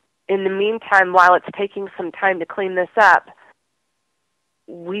in the meantime, while it's taking some time to clean this up,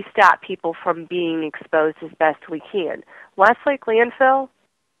 we stop people from being exposed as best we can. Westlake Landfill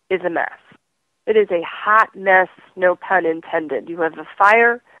is a mess. It is a hot mess, no pun intended. You have a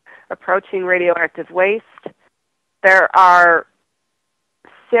fire approaching radioactive waste. There are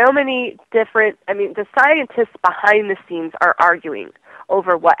so many different, the scientists behind the scenes are arguing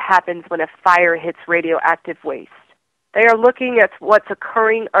over what happens when a fire hits radioactive waste. They are looking at what's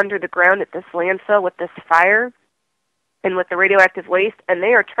occurring under the ground at this landfill with this fire and with the radioactive waste, and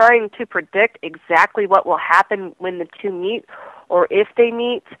they are trying to predict exactly what will happen when the two meet or if they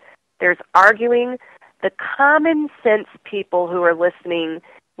meet. There's arguing. The common sense people who are listening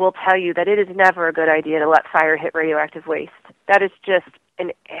will tell you that it is never a good idea to let fire hit radioactive waste. That is just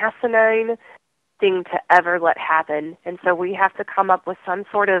an asinine thing to ever let happen, and so we have to come up with some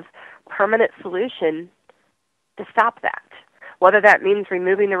sort of permanent solution to stop that. Whether that means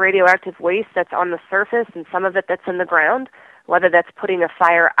removing the radioactive waste that's on the surface and some of it that's in the ground, whether that's putting a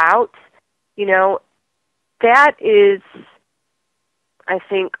fire out, that is, I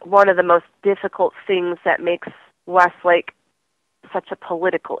think, one of the most difficult things that makes Westlake such a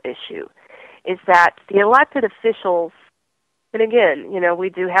political issue, is that the elected officials, and again, we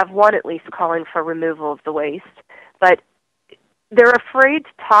do have one at least calling for removal of the waste, but they're afraid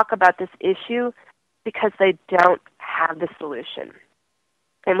to talk about this issue because they don't have the solution.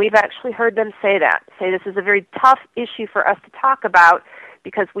 And we've actually heard them say this is a very tough issue for us to talk about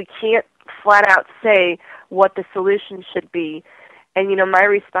because we can't flat out say what the solution should be. And, my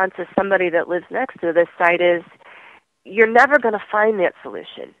response as somebody that lives next to this site is, you're never going to find that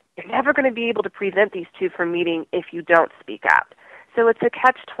solution. You're never going to be able to prevent these two from meeting if you don't speak out. So it's a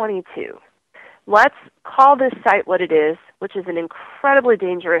catch-22. Let's call this site what it is, which is an incredibly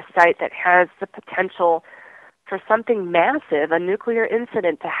dangerous site that has the potential for something massive, a nuclear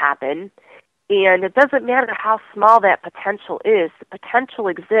incident, to happen. And it doesn't matter how small that potential is. The potential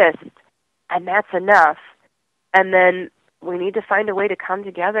exists, and that's enough. And then we need to find a way to come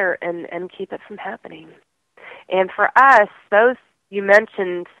together and keep it from happening. And for us, those you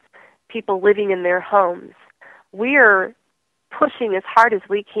mentioned, people living in their homes, we are pushing as hard as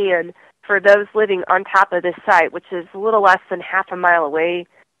we can for those living on top of this site, which is a little less than half a mile away,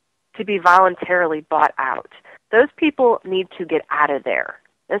 to be voluntarily bought out. Those people need to get out of there.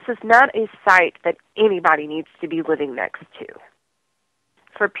 This is not a site that anybody needs to be living next to.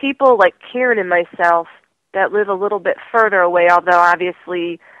 For people like Karen and myself that live a little bit further away, although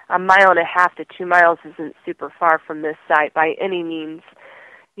obviously 1.5 to 2 miles isn't super far from this site by any means,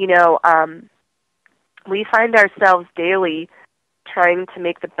 we find ourselves daily trying to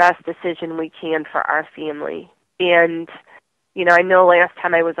make the best decision we can for our family. And, I know last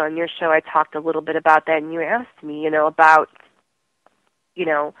time I was on your show, I talked a little bit about that, and you asked me, about,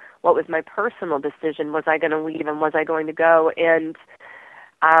 what was my personal decision? Was I going to leave and was I going to go? And,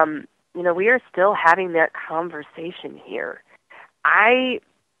 we are still having that conversation here.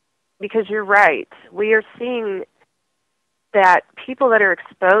 Because you're right, we are seeing that people that are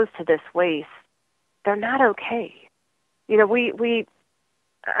exposed to this waste, they're not okay.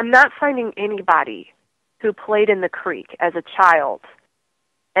 I'm not finding anybody who played in the creek as a child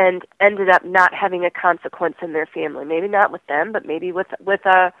and ended up not having a consequence in their family. Maybe not with them, but maybe with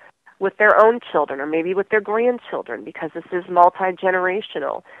their own children, or maybe with their grandchildren, because this is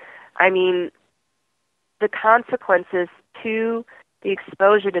multi-generational. The consequences to the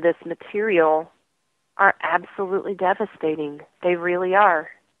exposure to this material are absolutely devastating. They really are.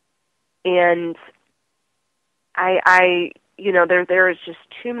 And there is just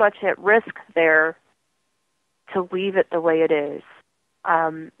too much at risk there to leave it the way it is.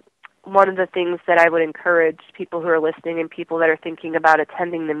 one of the things that I would encourage people who are listening and people that are thinking about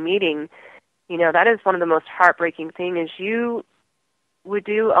attending the meeting, that is one of the most heartbreaking things is you would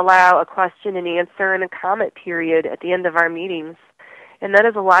allow a question and answer and a comment period at the end of our meetings. And that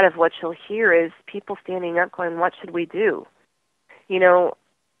is a lot of what you'll hear is people standing up going, what should we do?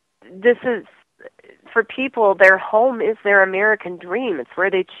 This is, for people, their home is their American dream. It's where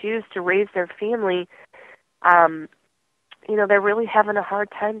they choose to raise their family. They're really having a hard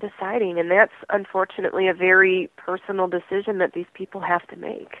time deciding, and that's unfortunately a very personal decision that these people have to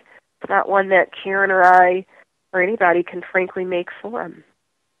make. It's not one that Karen or I or anybody can frankly make for them.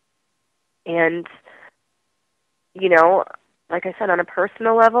 And, like I said, on a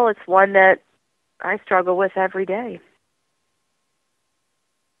personal level, it's one that I struggle with every day.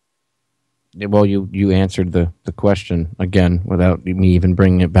 Well, you answered the question again without me even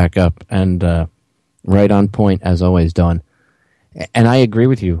bringing it back up, and right on point as always, Dawn. And I agree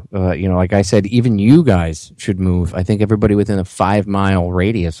with you. Like I said, even you guys should move. I think everybody within a 5-mile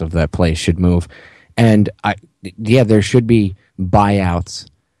radius of that place should move. And there should be buyouts.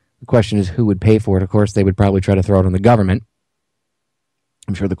 The question is who would pay for it. Of course, they would probably try to throw it on the government.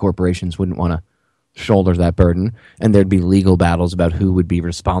 I'm sure the corporations wouldn't want to shoulder that burden, and there'd be legal battles about who would be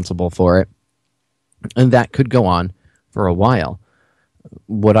responsible for it. And that could go on for a while.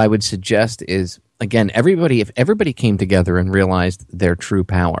 What I would suggest is, again, if everybody came together and realized their true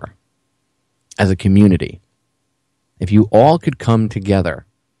power as a community, if you all could come together,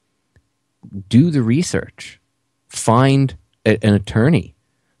 do the research, find an attorney,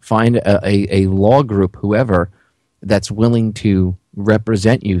 find a law group, whoever, that's willing to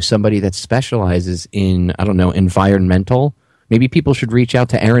represent you, somebody that specializes in, environmental. Maybe people should reach out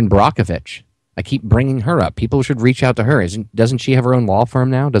to Erin Brockovich. I keep bringing her up. People should reach out to her. Doesn't she have her own law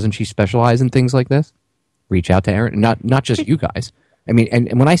firm now? Doesn't she specialize in things like this? Reach out to Erin. Not just you guys. I mean,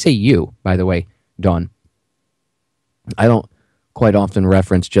 and when I say you, by the way, Dawn, I don't quite often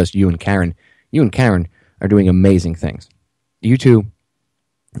reference just you and Karen. You and Karen are doing amazing things. You two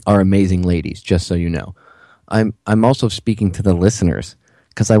are amazing ladies, just so you know. I'm also speaking to the listeners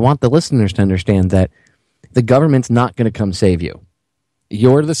because I want the listeners to understand that the government's not going to come save you.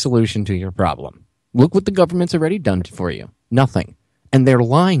 You're the solution to your problem. Look what the government's already done for you. Nothing. And they're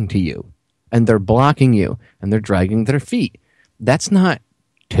lying to you. And they're blocking you. And they're dragging their feet. That's not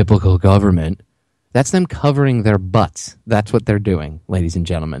typical government. That's them covering their butts. That's what they're doing, ladies and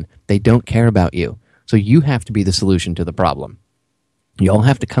gentlemen. They don't care about you. So you have to be the solution to the problem. You all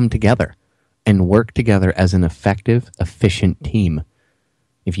have to come together and work together as an effective, efficient team.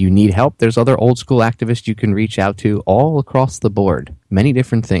 If you need help, there's other old school activists you can reach out to all across the board. Many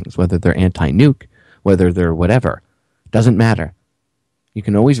different things, whether they're anti-nuke, whether they're whatever. Doesn't matter. You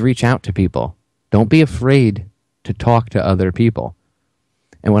can always reach out to people. Don't be afraid to talk to other people.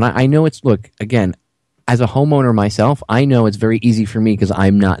 And when I know it's, look, again, as a homeowner myself, I know it's very easy for me because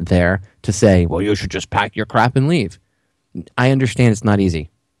I'm not there to say, well, you should just pack your crap and leave. I understand it's not easy.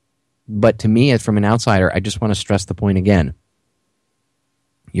 But to me, as from an outsider, I just want to stress the point again.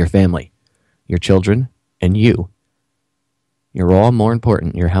 Your family, your children, and you. You're all more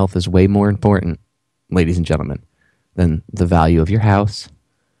important. Your health is way more important, ladies and gentlemen, than the value of your house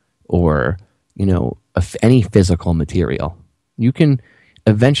or, any physical material. You can,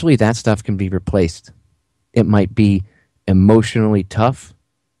 eventually that stuff can be replaced. It might be emotionally tough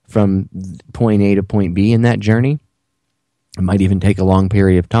from point A to point B in that journey. It might even take a long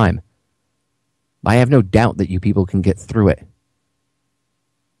period of time. I have no doubt that you people can get through it.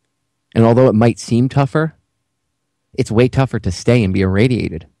 And although it might seem tougher, it's way tougher to stay and be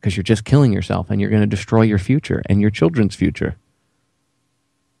irradiated because you're just killing yourself and you're going to destroy your future and your children's future.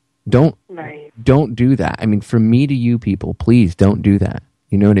 Don't do that. I mean, from me to you people, please don't do that.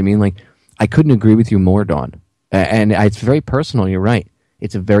 You know what I mean? Like, I couldn't agree with you more, Dawn. And it's very personal. You're right.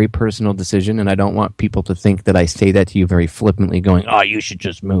 It's a very personal decision, and I don't want people to think that I say that to you very flippantly going, oh, you should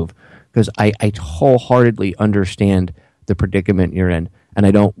just move. Because I wholeheartally understand the predicament you're in. And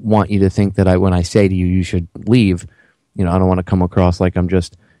I don't want you to think that when I say to you, you should leave, I don't want to come across like I'm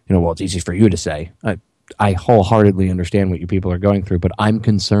just, well, it's easy for you to say. I wholeheartedly understand what you people are going through, but I'm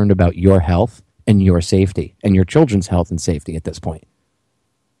concerned about your health and your safety and your children's health and safety at this point.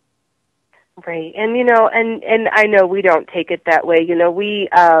 Right. And, and I know we don't take it that way.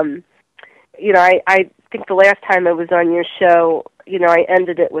 I think the last time I was on your show, I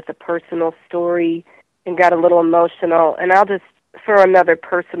ended it with a personal story and got a little emotional. And I'll just throw another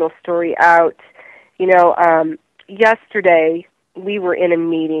personal story out. Yesterday we were in a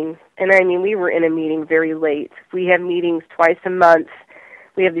meeting, and I mean we were in a meeting very late. We have meetings twice a month.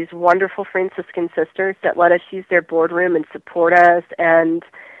 We have these wonderful Franciscan sisters that let us use their boardroom and support us, and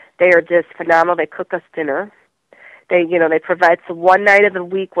They are just phenomenal. They cook us dinner. They provide so one night of the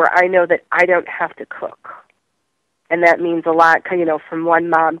week where I know that I don't have to cook. And that means a lot, from one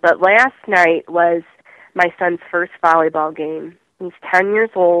mom. But last night was my son's first volleyball game. He's 10 years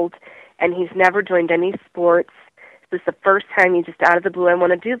old, and he's never joined any sports. This is the first time he just out of the blue, I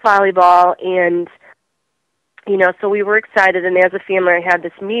want to do volleyball. And, so we were excited. And as a family, I had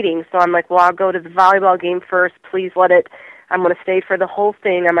this meeting. So I'm like, well, I'll go to the volleyball game first. Please I'm going to stay for the whole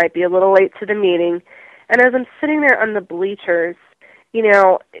thing. I might be a little late to the meeting. And as I'm sitting there on the bleachers,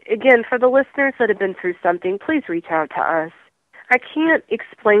 again, for the listeners that have been through something, please reach out to us. I can't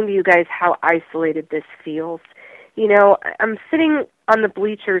explain to you guys how isolated this feels. I'm sitting on the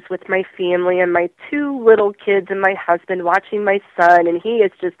bleachers with my family and my 2 little kids and my husband watching my son, and he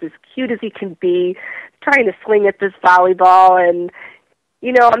is just as cute as he can be, trying to swing at this volleyball. And,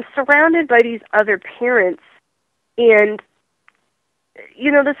 I'm surrounded by these other parents, and,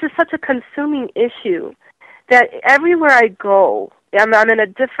 this is such a consuming issue that everywhere I go, I'm in a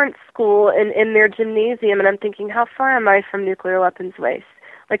different school in their gymnasium, and I'm thinking, how far am I from nuclear weapons waste?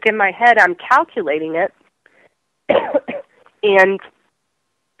 Like, in my head, I'm calculating it. And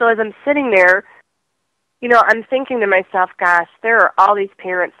so as I'm sitting there, I'm thinking to myself, gosh, there are all these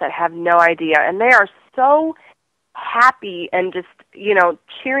parents that have no idea, and they are so happy and just,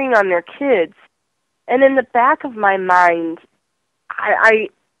 cheering on their kids. And in the back of my mind,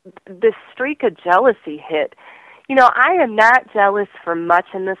 this streak of jealousy hit. I am not jealous for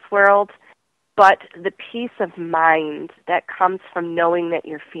much in this world, but the peace of mind that comes from knowing that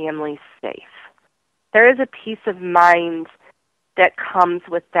your family's safe. There is a peace of mind that comes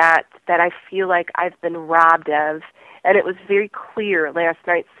with that I feel like I've been robbed of. And it was very clear last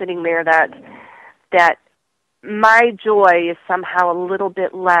night sitting there that my joy is somehow a little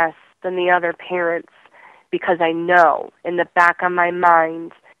bit less than the other parents, because I know in the back of my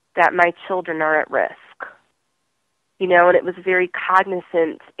mind that my children are at risk. And it was very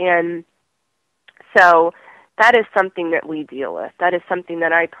cognizant. And so that is something that we deal with. That is something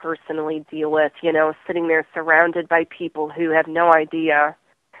that I personally deal with, sitting there surrounded by people who have no idea.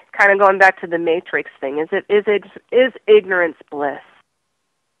 Kind of going back to the Matrix thing. Is ignorance bliss?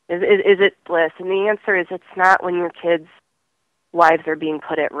 Is it bliss? And the answer is it's not when your kids' lives are being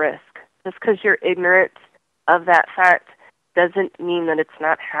put at risk. Just because you're ignorant of that fact doesn't mean that it's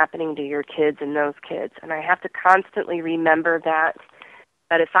not happening to your kids and those kids. And I have to constantly remember that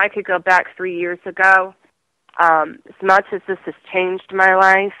if I could go back 3 years ago, as much as this has changed my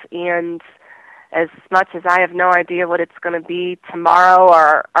life, and as much as I have no idea what it's going to be tomorrow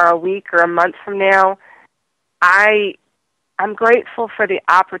or a week or a month from now, I'm grateful for the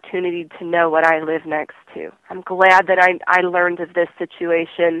opportunity to know what I live next to. I'm glad that I learned of this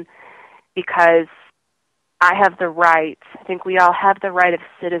situation, because I have the right, I think we all have the right of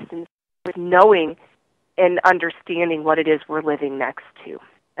citizens with knowing and understanding what it is we're living next to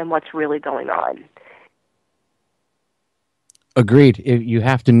and what's really going on. Agreed. You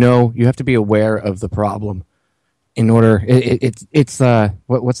have to know, you have to be aware of the problem in order,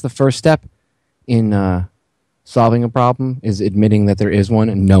 what's the first step in solving a problem is admitting that there is one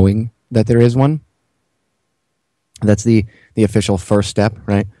and knowing that there is one. That's the official first step,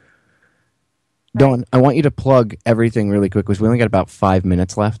 right? Dawn, I want you to plug everything really quick because we only got about 5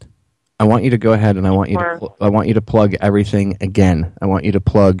 minutes left. I want you to go ahead and I want you to plug everything again. I want you to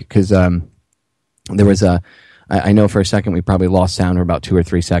plug because there was I know for a second we probably lost sound for about 2 or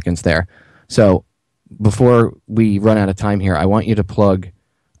 3 seconds there. So before we run out of time here, I want you to plug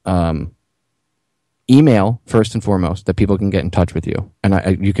email first and foremost that people can get in touch with you,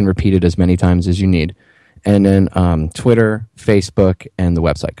 and you can repeat it as many times as you need, and then Twitter, Facebook, and the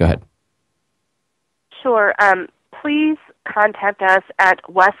website. Go ahead. Sure. Please contact us at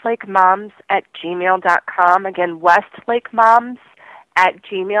westlakemoms@gmail.com. Again,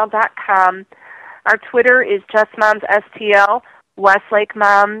 westlakemoms@gmail.com. Our Twitter is just Moms STL, Westlake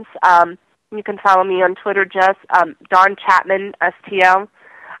Moms. You can follow me on Twitter, just Dawn Chapman STL.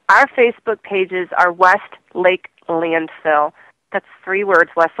 Our Facebook pages are Westlake Landfill. That's 3 words,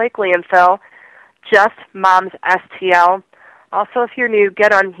 Westlake Landfill, just Moms STL. Also, if you're new,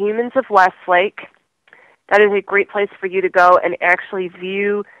 get on Humans of Westlake. That is a great place for you to go and actually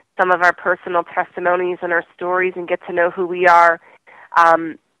view some of our personal testimonies and our stories and get to know who we are.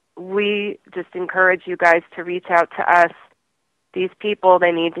 We just encourage you guys to reach out to us. These people,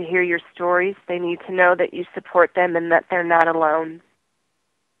 they need to hear your stories. They need to know that you support them and that they're not alone.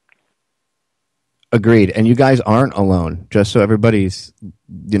 Agreed. And you guys aren't alone. Just so everybody's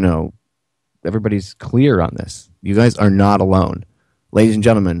clear on this. You guys are not alone. Ladies and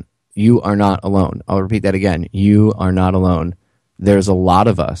gentlemen, you are not alone. I'll repeat that again. You are not alone. there's a lot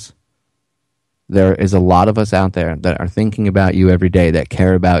of us. There is a lot of us out there that are thinking about you every day, that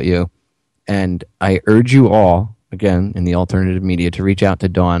care about you. And I urge you all, again, in the alternative media, to reach out to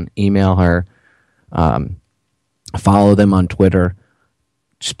Dawn, email her, follow them on Twitter,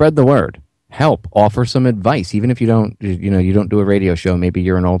 spread the word, help, offer some advice. Even if you don't do a radio show, maybe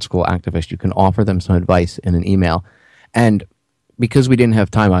you're an old school activist, you can offer them some advice in an email. And because we didn't have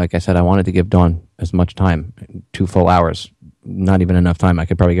time, like I said, I wanted to give Dawn as much time, 2 full hours, not even enough time. I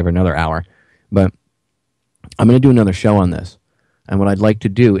could probably give her another hour. But I'm going to do another show on this. And what I'd like to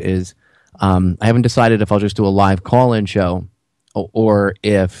do is, I haven't decided if I'll just do a live call-in show or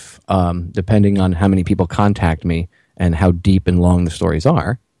if, depending on how many people contact me and how deep and long the stories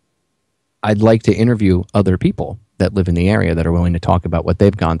are, I'd like to interview other people that live in the area that are willing to talk about what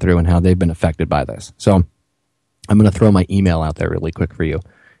they've gone through and how they've been affected by this. So I'm going to throw my email out there really quick for you.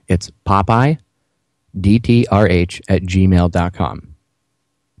 It's PopeyeDTRH@gmail.com.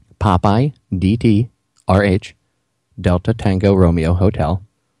 Popeye, DTRH, Delta Tango Romeo Hotel,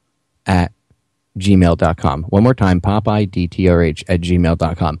 at gmail.com. One more time,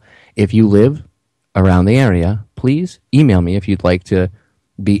 PopeyeDTRH@gmail.com. If you live around the area, please email me if you'd like to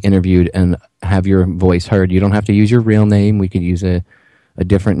be interviewed and have your voice heard. You don't have to use your real name. We could use a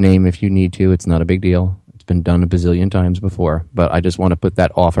different name if you need to. It's not a big deal. It's been done a bazillion times before, but I just want to put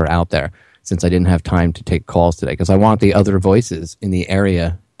that offer out there since I didn't have time to take calls today because I want the other voices in the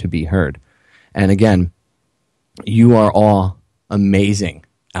area to be heard. And again, you are all amazing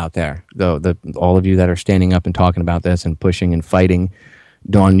out there. All of you that are standing up and talking about this and pushing and fighting.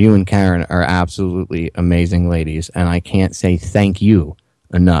 Dawn, you and Karen are absolutely amazing ladies, and I can't say thank you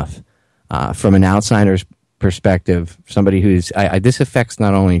enough. From an outsider's perspective, somebody who's... this affects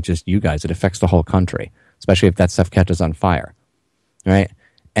not only just you guys, it affects the whole country, especially if that stuff catches on fire, right?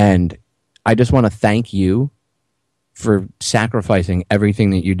 And I just want to thank you for sacrificing everything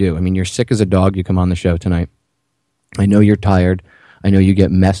that you do. I mean, you're sick as a dog. You come on the show tonight. I know you're tired. I know you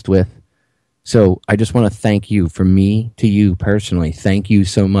get messed with. So I just want to thank you, from me to you personally. Thank you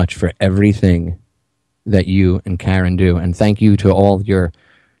so much for everything that you and Karen do. And thank you to all your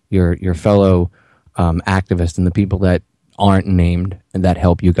fellow activists and the people that aren't named and that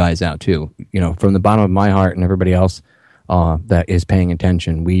help you guys out too. You know, from the bottom of my heart and everybody else that is paying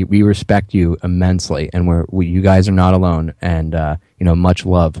attention, we respect you immensely, and you guys are not alone. And much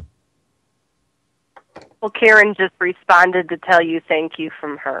love. Well, Karen just responded to tell you thank you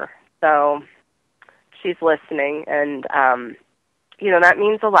from her, so she's listening, and that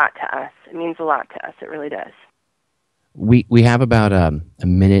means a lot to us. It means a lot to us. It really does. We have about a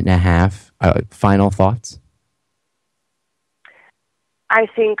minute and a half. Final thoughts? I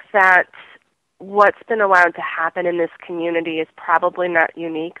think that what's been allowed to happen in this community is probably not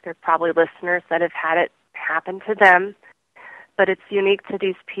unique. There are probably listeners that have had it happen to them, but it's unique to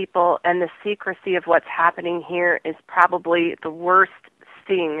these people, and the secrecy of what's happening here is probably the worst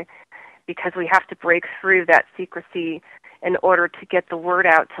thing, because we have to break through that secrecy in order to get the word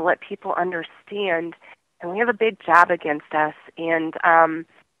out, to let people understand. And we have a big job against us. And,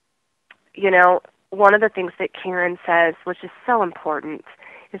 one of the things that Karen says, which is so important,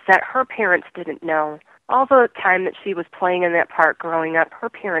 is that her parents didn't know. All the time that she was playing in that park growing up, her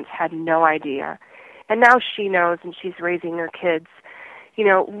parents had no idea. And now she knows, and she's raising her kids.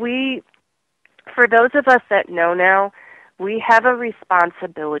 For those of us that know now, we have a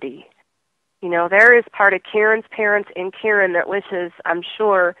responsibility. There is part of Karen's parents and Karen that wishes, I'm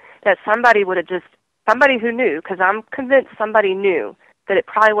sure, that somebody who knew, because I'm convinced somebody knew that it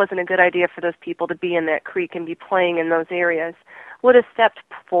probably wasn't a good idea for those people to be in that creek and be playing in those areas, would have stepped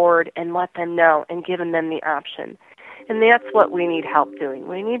forward and let them know and given them the option. And that's what we need help doing.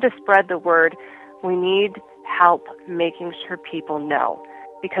 We need to spread the word. We need help making sure people know,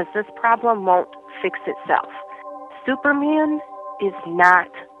 because this problem won't fix itself. Superman is not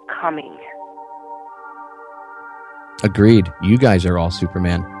coming. Agreed. You guys are all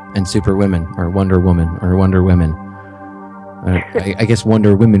Superman and Superwomen, or Wonder Woman, or Wonder Women. I guess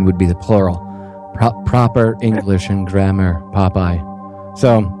Wonder Women would be the plural. Proper English and grammar, Popeye.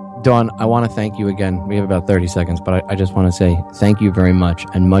 So, Dawn, I want to thank you again. We have about 30 seconds, but I just want to say thank you very much,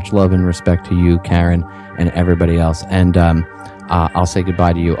 and much love and respect to you, Karen, and everybody else. And I'll say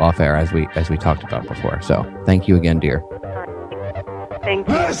goodbye to you off air as we talked about before. So, thank you again, dear. Thank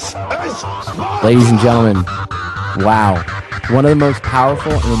you. Ladies and gentlemen, wow. One of the most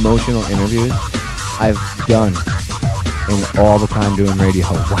powerful and emotional interviews I've done in all the time doing radio.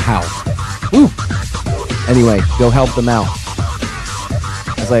 Wow. Woo. Anyway, go help them out.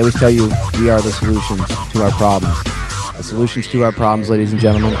 As I always tell you, we are the solutions to our problems. The solutions to our problems, ladies and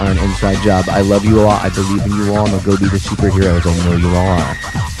gentlemen, are an inside job. I love you all. I believe in you all. I'm going to go be the superheroes I know you all are.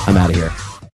 I'm out of here.